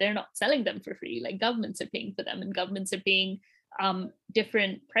 which is that they're not selling them for free. Governments are paying for them, and governments are paying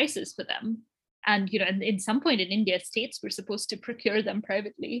different prices for them. And and in some point in India, states were supposed to procure them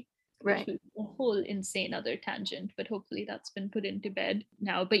privately. Right. which was a whole insane other tangent, but hopefully that's been put into bed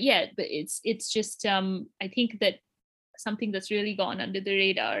now. But yeah, but it's just I think that something that's really gone under the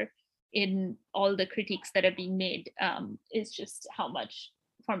radar in all the critiques that are being made is just how much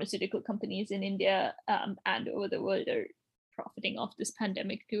pharmaceutical companies in India and over the world are profiting off this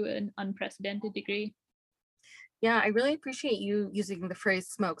pandemic to an unprecedented degree. Yeah, I really appreciate you using the phrase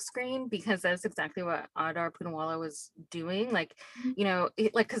smoke screen, because that's exactly what Adar Poonawalla was doing. Like, you know,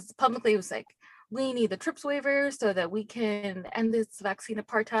 because publicly it was like, we need the TRIPS waiver so that we can end this vaccine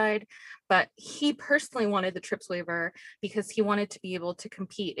apartheid. But he personally wanted the TRIPS waiver because he wanted to be able to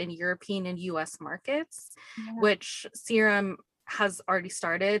compete in European and US markets, which Serum has already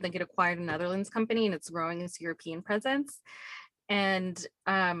started. Like, it acquired a Netherlands company and it's growing its European presence. And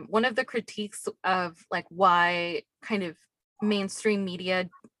one of the critiques of like why kind of mainstream media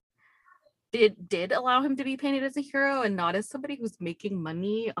did allow him to be painted as a hero and not as somebody who's making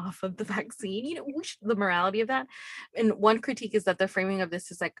money off of the vaccine, you know, the morality of that. And one critique is that the framing of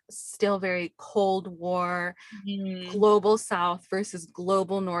this is like still very Cold War, global South versus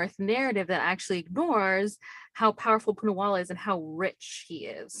global North narrative that actually ignores how powerful Poonawalla is and how rich he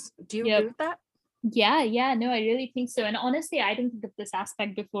is. Do you agree with that? Yeah, no, I really think so. And honestly, I didn't think of this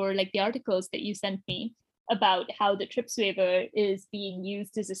aspect before, like the articles that you sent me about how the TRIPS waiver is being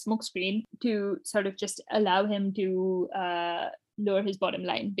used as a smokescreen to sort of just allow him to lower his bottom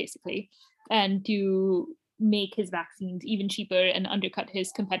line, basically, and to make his vaccines even cheaper and undercut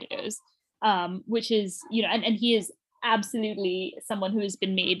his competitors, which is, you know, and he is absolutely someone who has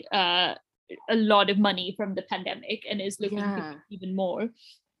been made a lot of money from the pandemic and is looking to make even more.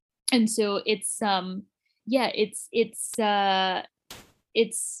 And so it's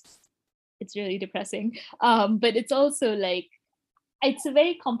it's really depressing, but it's also like it's a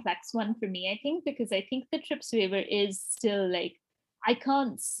very complex one for me, I think, because I think the TRIPS waiver is still like, I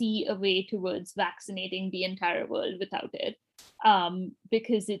can't see a way towards vaccinating the entire world without it,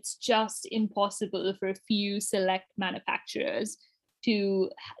 because it's just impossible for a few select manufacturers to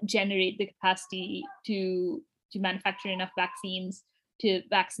generate the capacity to manufacture enough vaccines to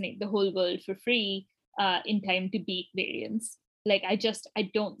vaccinate the whole world for free in time to beat variants. Like, I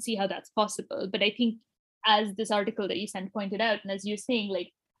don't see how that's possible. But I think, as this article that you sent pointed out, and as you're saying,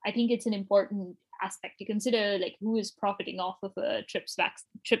 like, I think it's an important aspect to consider, like, who is profiting off of a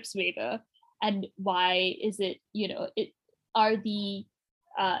TRIPS waiver, and why is it, you know, are the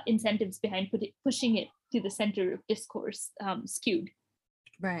incentives behind pushing it to the center of discourse skewed?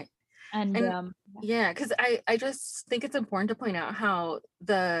 Right. And yeah, because I just think it's important to point out how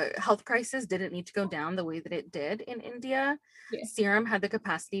the health crisis didn't need to go down the way that it did in India. Serum had the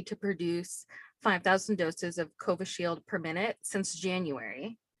capacity to produce 5,000 doses of Covishield per minute since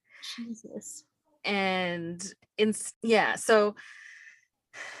January. Jesus. And so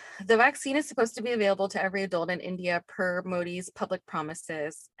the vaccine is supposed to be available to every adult in India per Modi's public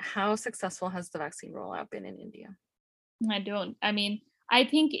promises. How successful has the vaccine rollout been in India? I mean, I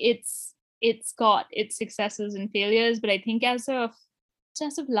think it's got its successes and failures, but I think as of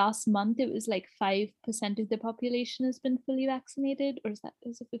last month, it was like 5% of the population has been fully vaccinated, or is that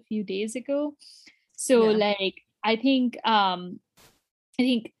as of a few days ago? So like, I think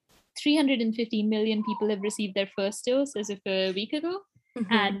 350 million people have received their first dose as of a week ago,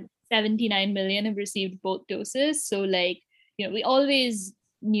 and 79 million have received both doses. So like, you know, we always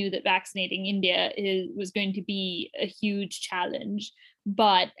knew that vaccinating India was going to be a huge challenge.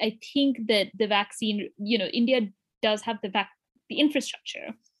 But I think that the vaccine, you know, India does have the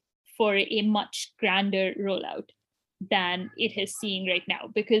infrastructure for a much grander rollout than it is seeing right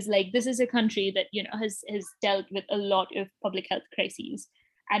now, because like, this is a country that, you know, has dealt with a lot of public health crises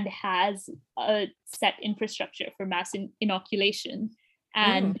and has a set infrastructure for mass inoculation.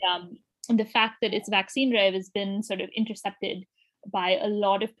 And the fact that its vaccine drive has been sort of intercepted by a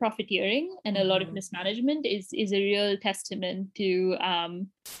lot of profiteering and a lot of mismanagement is a real testament to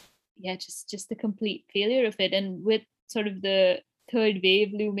just the complete failure of it. And with sort of the third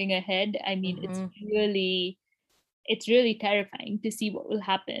wave looming ahead, I mean, it's really terrifying to see what will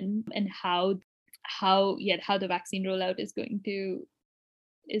happen and how the vaccine rollout is going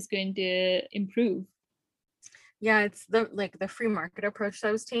to improve. Yeah, it's the free market approach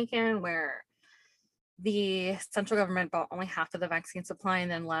that was taken, where the central government bought only half of the vaccine supply and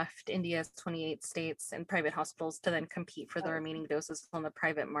then left India's 28 states and private hospitals to then compete for the remaining doses on the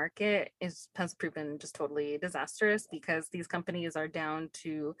private market has proven just totally disastrous, because these companies are down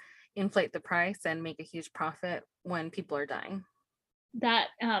to inflate the price and make a huge profit when people are dying. That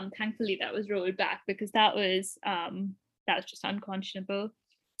thankfully that was rolled back, because that was just unconscionable.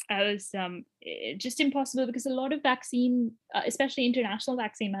 was just impossible, because a lot of vaccine, especially international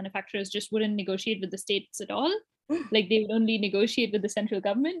vaccine manufacturers, just wouldn't negotiate with the states at all. Like they would only negotiate with the central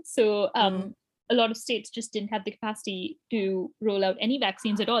government. So a lot of states just didn't have the capacity to roll out any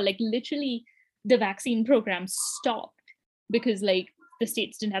vaccines at all. Like literally the vaccine program stopped because like the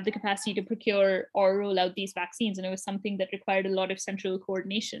states didn't have the capacity to procure or roll out these vaccines. And it was something that required a lot of central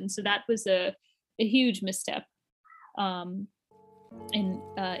coordination. So that was a huge misstep in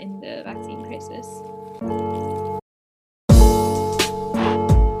the vaccine crisis.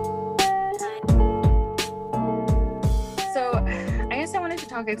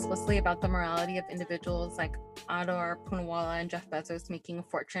 Talk explicitly about the morality of individuals like Adar Poonawalla and Jeff Bezos making a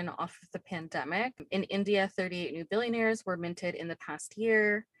fortune off of the pandemic. In India, 38 new billionaires were minted in the past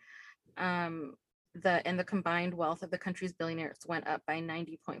year. The combined wealth of the country's billionaires went up by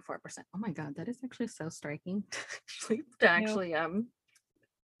 90.4%. Oh my God, that is actually so striking to actually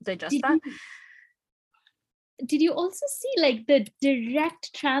digest that. Did you also see like the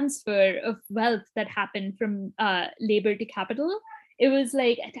direct transfer of wealth that happened from labor to capital? It was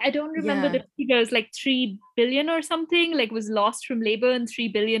like, I don't remember the figures, like 3 billion or something, like was lost from labor and 3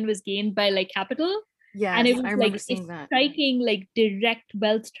 billion was gained by like capital. Yeah, and it was I remember like seeing that. Striking like direct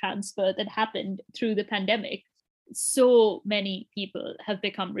wealth transfer that happened through the pandemic. So many people have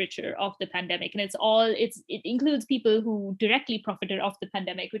become richer off the pandemic, and it includes people who directly profited off the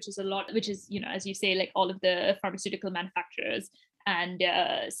pandemic, which is a lot, which is, you know, as you say, like all of the pharmaceutical manufacturers and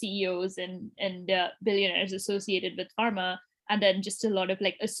CEOs and billionaires associated with pharma. And then just a lot of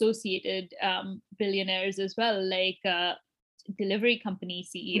like associated billionaires as well, like delivery company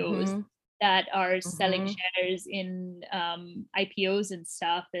CEOs that are selling shares in IPOs and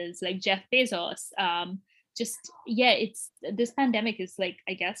stuff, is like Jeff Bezos. This pandemic is like,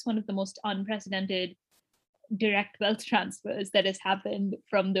 I guess, one of the most unprecedented direct wealth transfers that has happened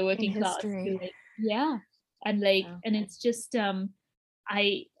from the working class to like, and it's just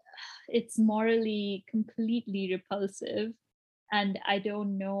it's morally completely repulsive. And I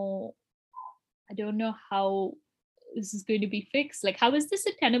don't know how this is going to be fixed. Like, how is this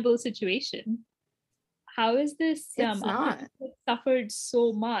a tenable situation? How is this suffered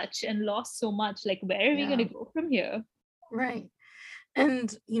so much and lost so much? Like, where are we going to go from here? Right.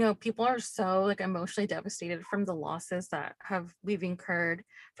 And, you know, people are so like emotionally devastated from the losses that we've incurred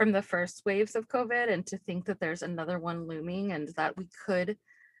from the first waves of COVID, and to think that there's another one looming and that we could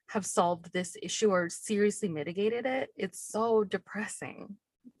have solved this issue or seriously mitigated it. It's so depressing.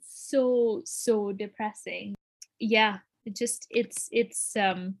 So depressing. Yeah, it's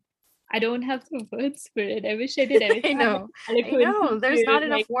I don't have the words for it. I wish I did. I know. There's not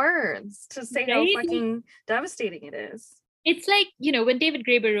enough words to say how fucking devastating it is. It's like, you know, when David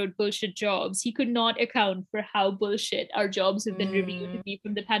Graeber wrote Bullshit Jobs, he could not account for how bullshit our jobs have been reviewed to be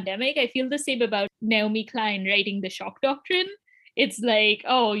from the pandemic. I feel the same about Naomi Klein writing The Shock Doctrine. It's like,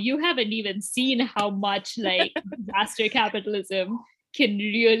 oh, you haven't even seen how much like disaster capitalism can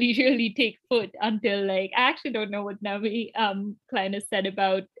really, really take foot until like, I actually don't know what Naomi Klein has said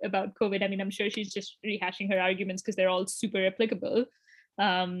about COVID. I mean, I'm sure she's just rehashing her arguments because they're all super applicable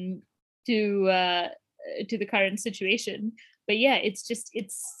to the current situation. But yeah, it's just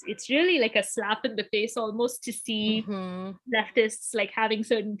it's really like a slap in the face almost to see leftists like having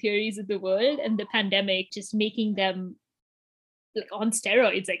certain theories of the world and the pandemic just making them like on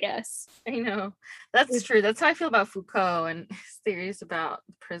steroids, I guess. I know. That's true. That's how I feel about Foucault and his theories about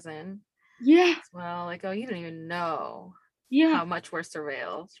prison. Yeah. As well, like, oh, you don't even know how much we're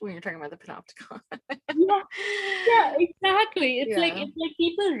surveilled when you're talking about the panopticon. yeah, exactly. It's like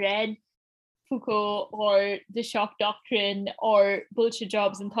people read Foucault or The Shock Doctrine or Bullshit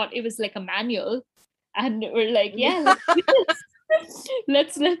Jobs and thought it was like a manual, and we're like,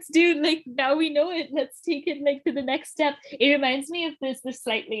 let's do, like, now we know it, let's take it like to the next step. It reminds me of this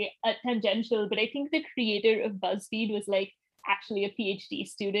slightly tangential, but I think the creator of BuzzFeed was like actually a PhD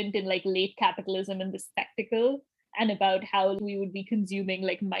student in like late capitalism and the spectacle, and about how we would be consuming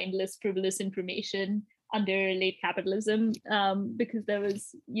like mindless, frivolous information under late capitalism, because there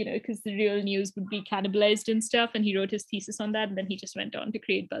was, you know, because the real news would be cannibalized and stuff, and he wrote his thesis on that, and then he just went on to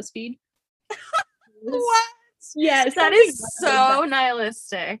create BuzzFeed. What? Yes, that is so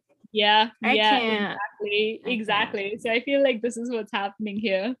nihilistic. I can't. Exactly. So I feel like this is what's happening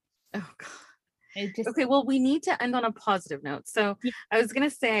here. Oh God. Okay, well, we need to end on a positive note. So I was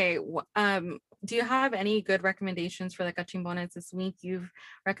gonna say, do you have any good recommendations for the Cachimbones this week? You've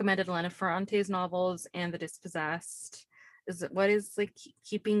recommended Elena Ferrante's novels and The Dispossessed. What is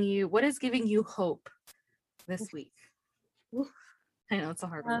giving you hope this week? I know it's a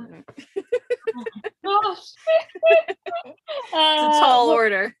hard one. Gosh. It's a tall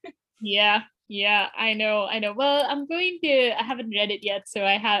order. Yeah, I know. Well, I haven't read it yet, so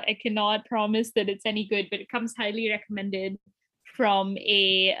I cannot promise that it's any good, but it comes highly recommended from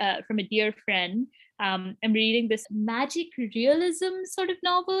a dear friend. I'm reading this magic realism sort of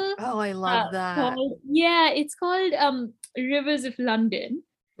novel. Oh, I love that. It's called Rivers of London.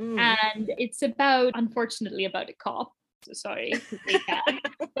 And it's unfortunately about a cop. So sorry to say that.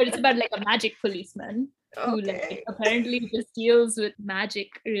 But it's about like a magic policeman who like apparently just deals with magic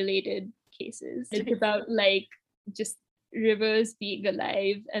related cases. It's about like just rivers being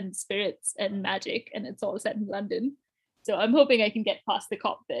alive and spirits and magic, and it's all set in London. So I'm hoping I can get past the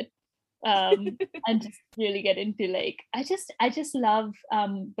cop bit. And just really get into like I just love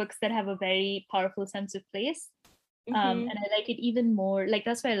books that have a very powerful sense of place. And I like it even more. Like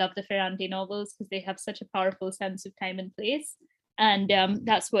that's why I love the Ferrante novels, because they have such a powerful sense of time and place. And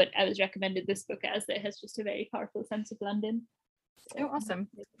that's what I was recommended this book as. That has just a very powerful sense of London. So, awesome!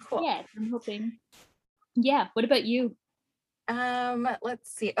 Cool. Yeah, I'm hoping. Yeah. What about you?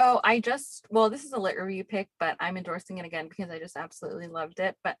 Let's see. This is a lit review pick, but I'm endorsing it again because I just absolutely loved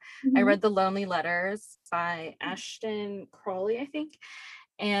it. But I read The Lonely Letters by Ashton Crawley, I think.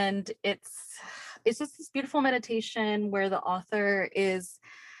 And it's just this beautiful meditation where the author is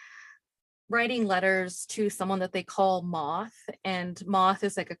writing letters to someone that they call Moth, and Moth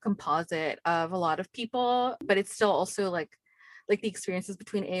is like a composite of a lot of people, but it's still also like the experiences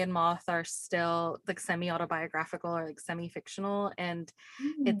between A and Moth are still like semi-autobiographical or like semi-fictional. And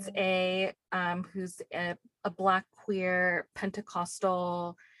it's A who's a Black queer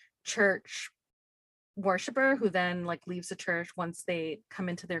Pentecostal church worshiper who then like leaves the church once they come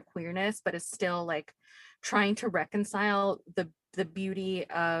into their queerness, but is still like trying to reconcile the beauty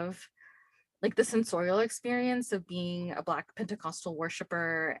of like the sensorial experience of being a Black Pentecostal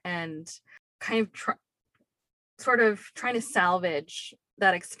worshiper, and kind of sort of trying to salvage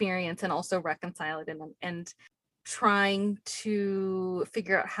that experience and also reconcile it, and trying to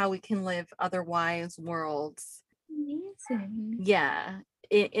figure out how we can live otherwise worlds. Amazing. Yeah.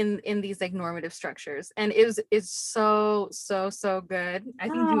 In these like normative structures, and it's so good. I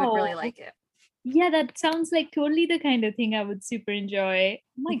think you would really like it. Yeah, that sounds like totally the kind of thing I would super enjoy.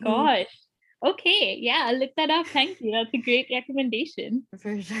 Oh my gosh. Okay, yeah, I'll look that up. Thank you. That's a great recommendation.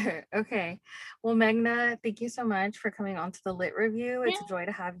 For sure. Okay. Well, Meghna, thank you so much for coming on to the Lit Review. It's a joy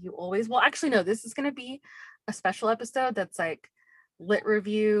to have you always. Well, actually, no, this is going to be a special episode that's like Lit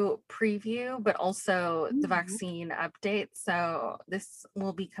Review preview, but also the vaccine update. So this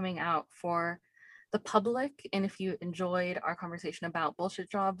will be coming out for the public, and if you enjoyed our conversation about bullshit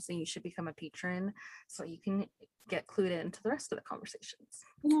jobs, then you should become a patron so you can get clued into the rest of the conversations.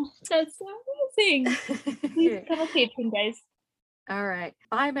 Oh, that's so amazing. Please become a patron, guys. All right.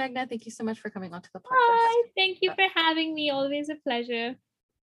 Bye, Meghna. Thank you so much for coming on to the podcast. Bye. Thank you for having me. Always a pleasure.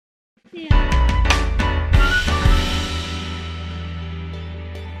 Yeah.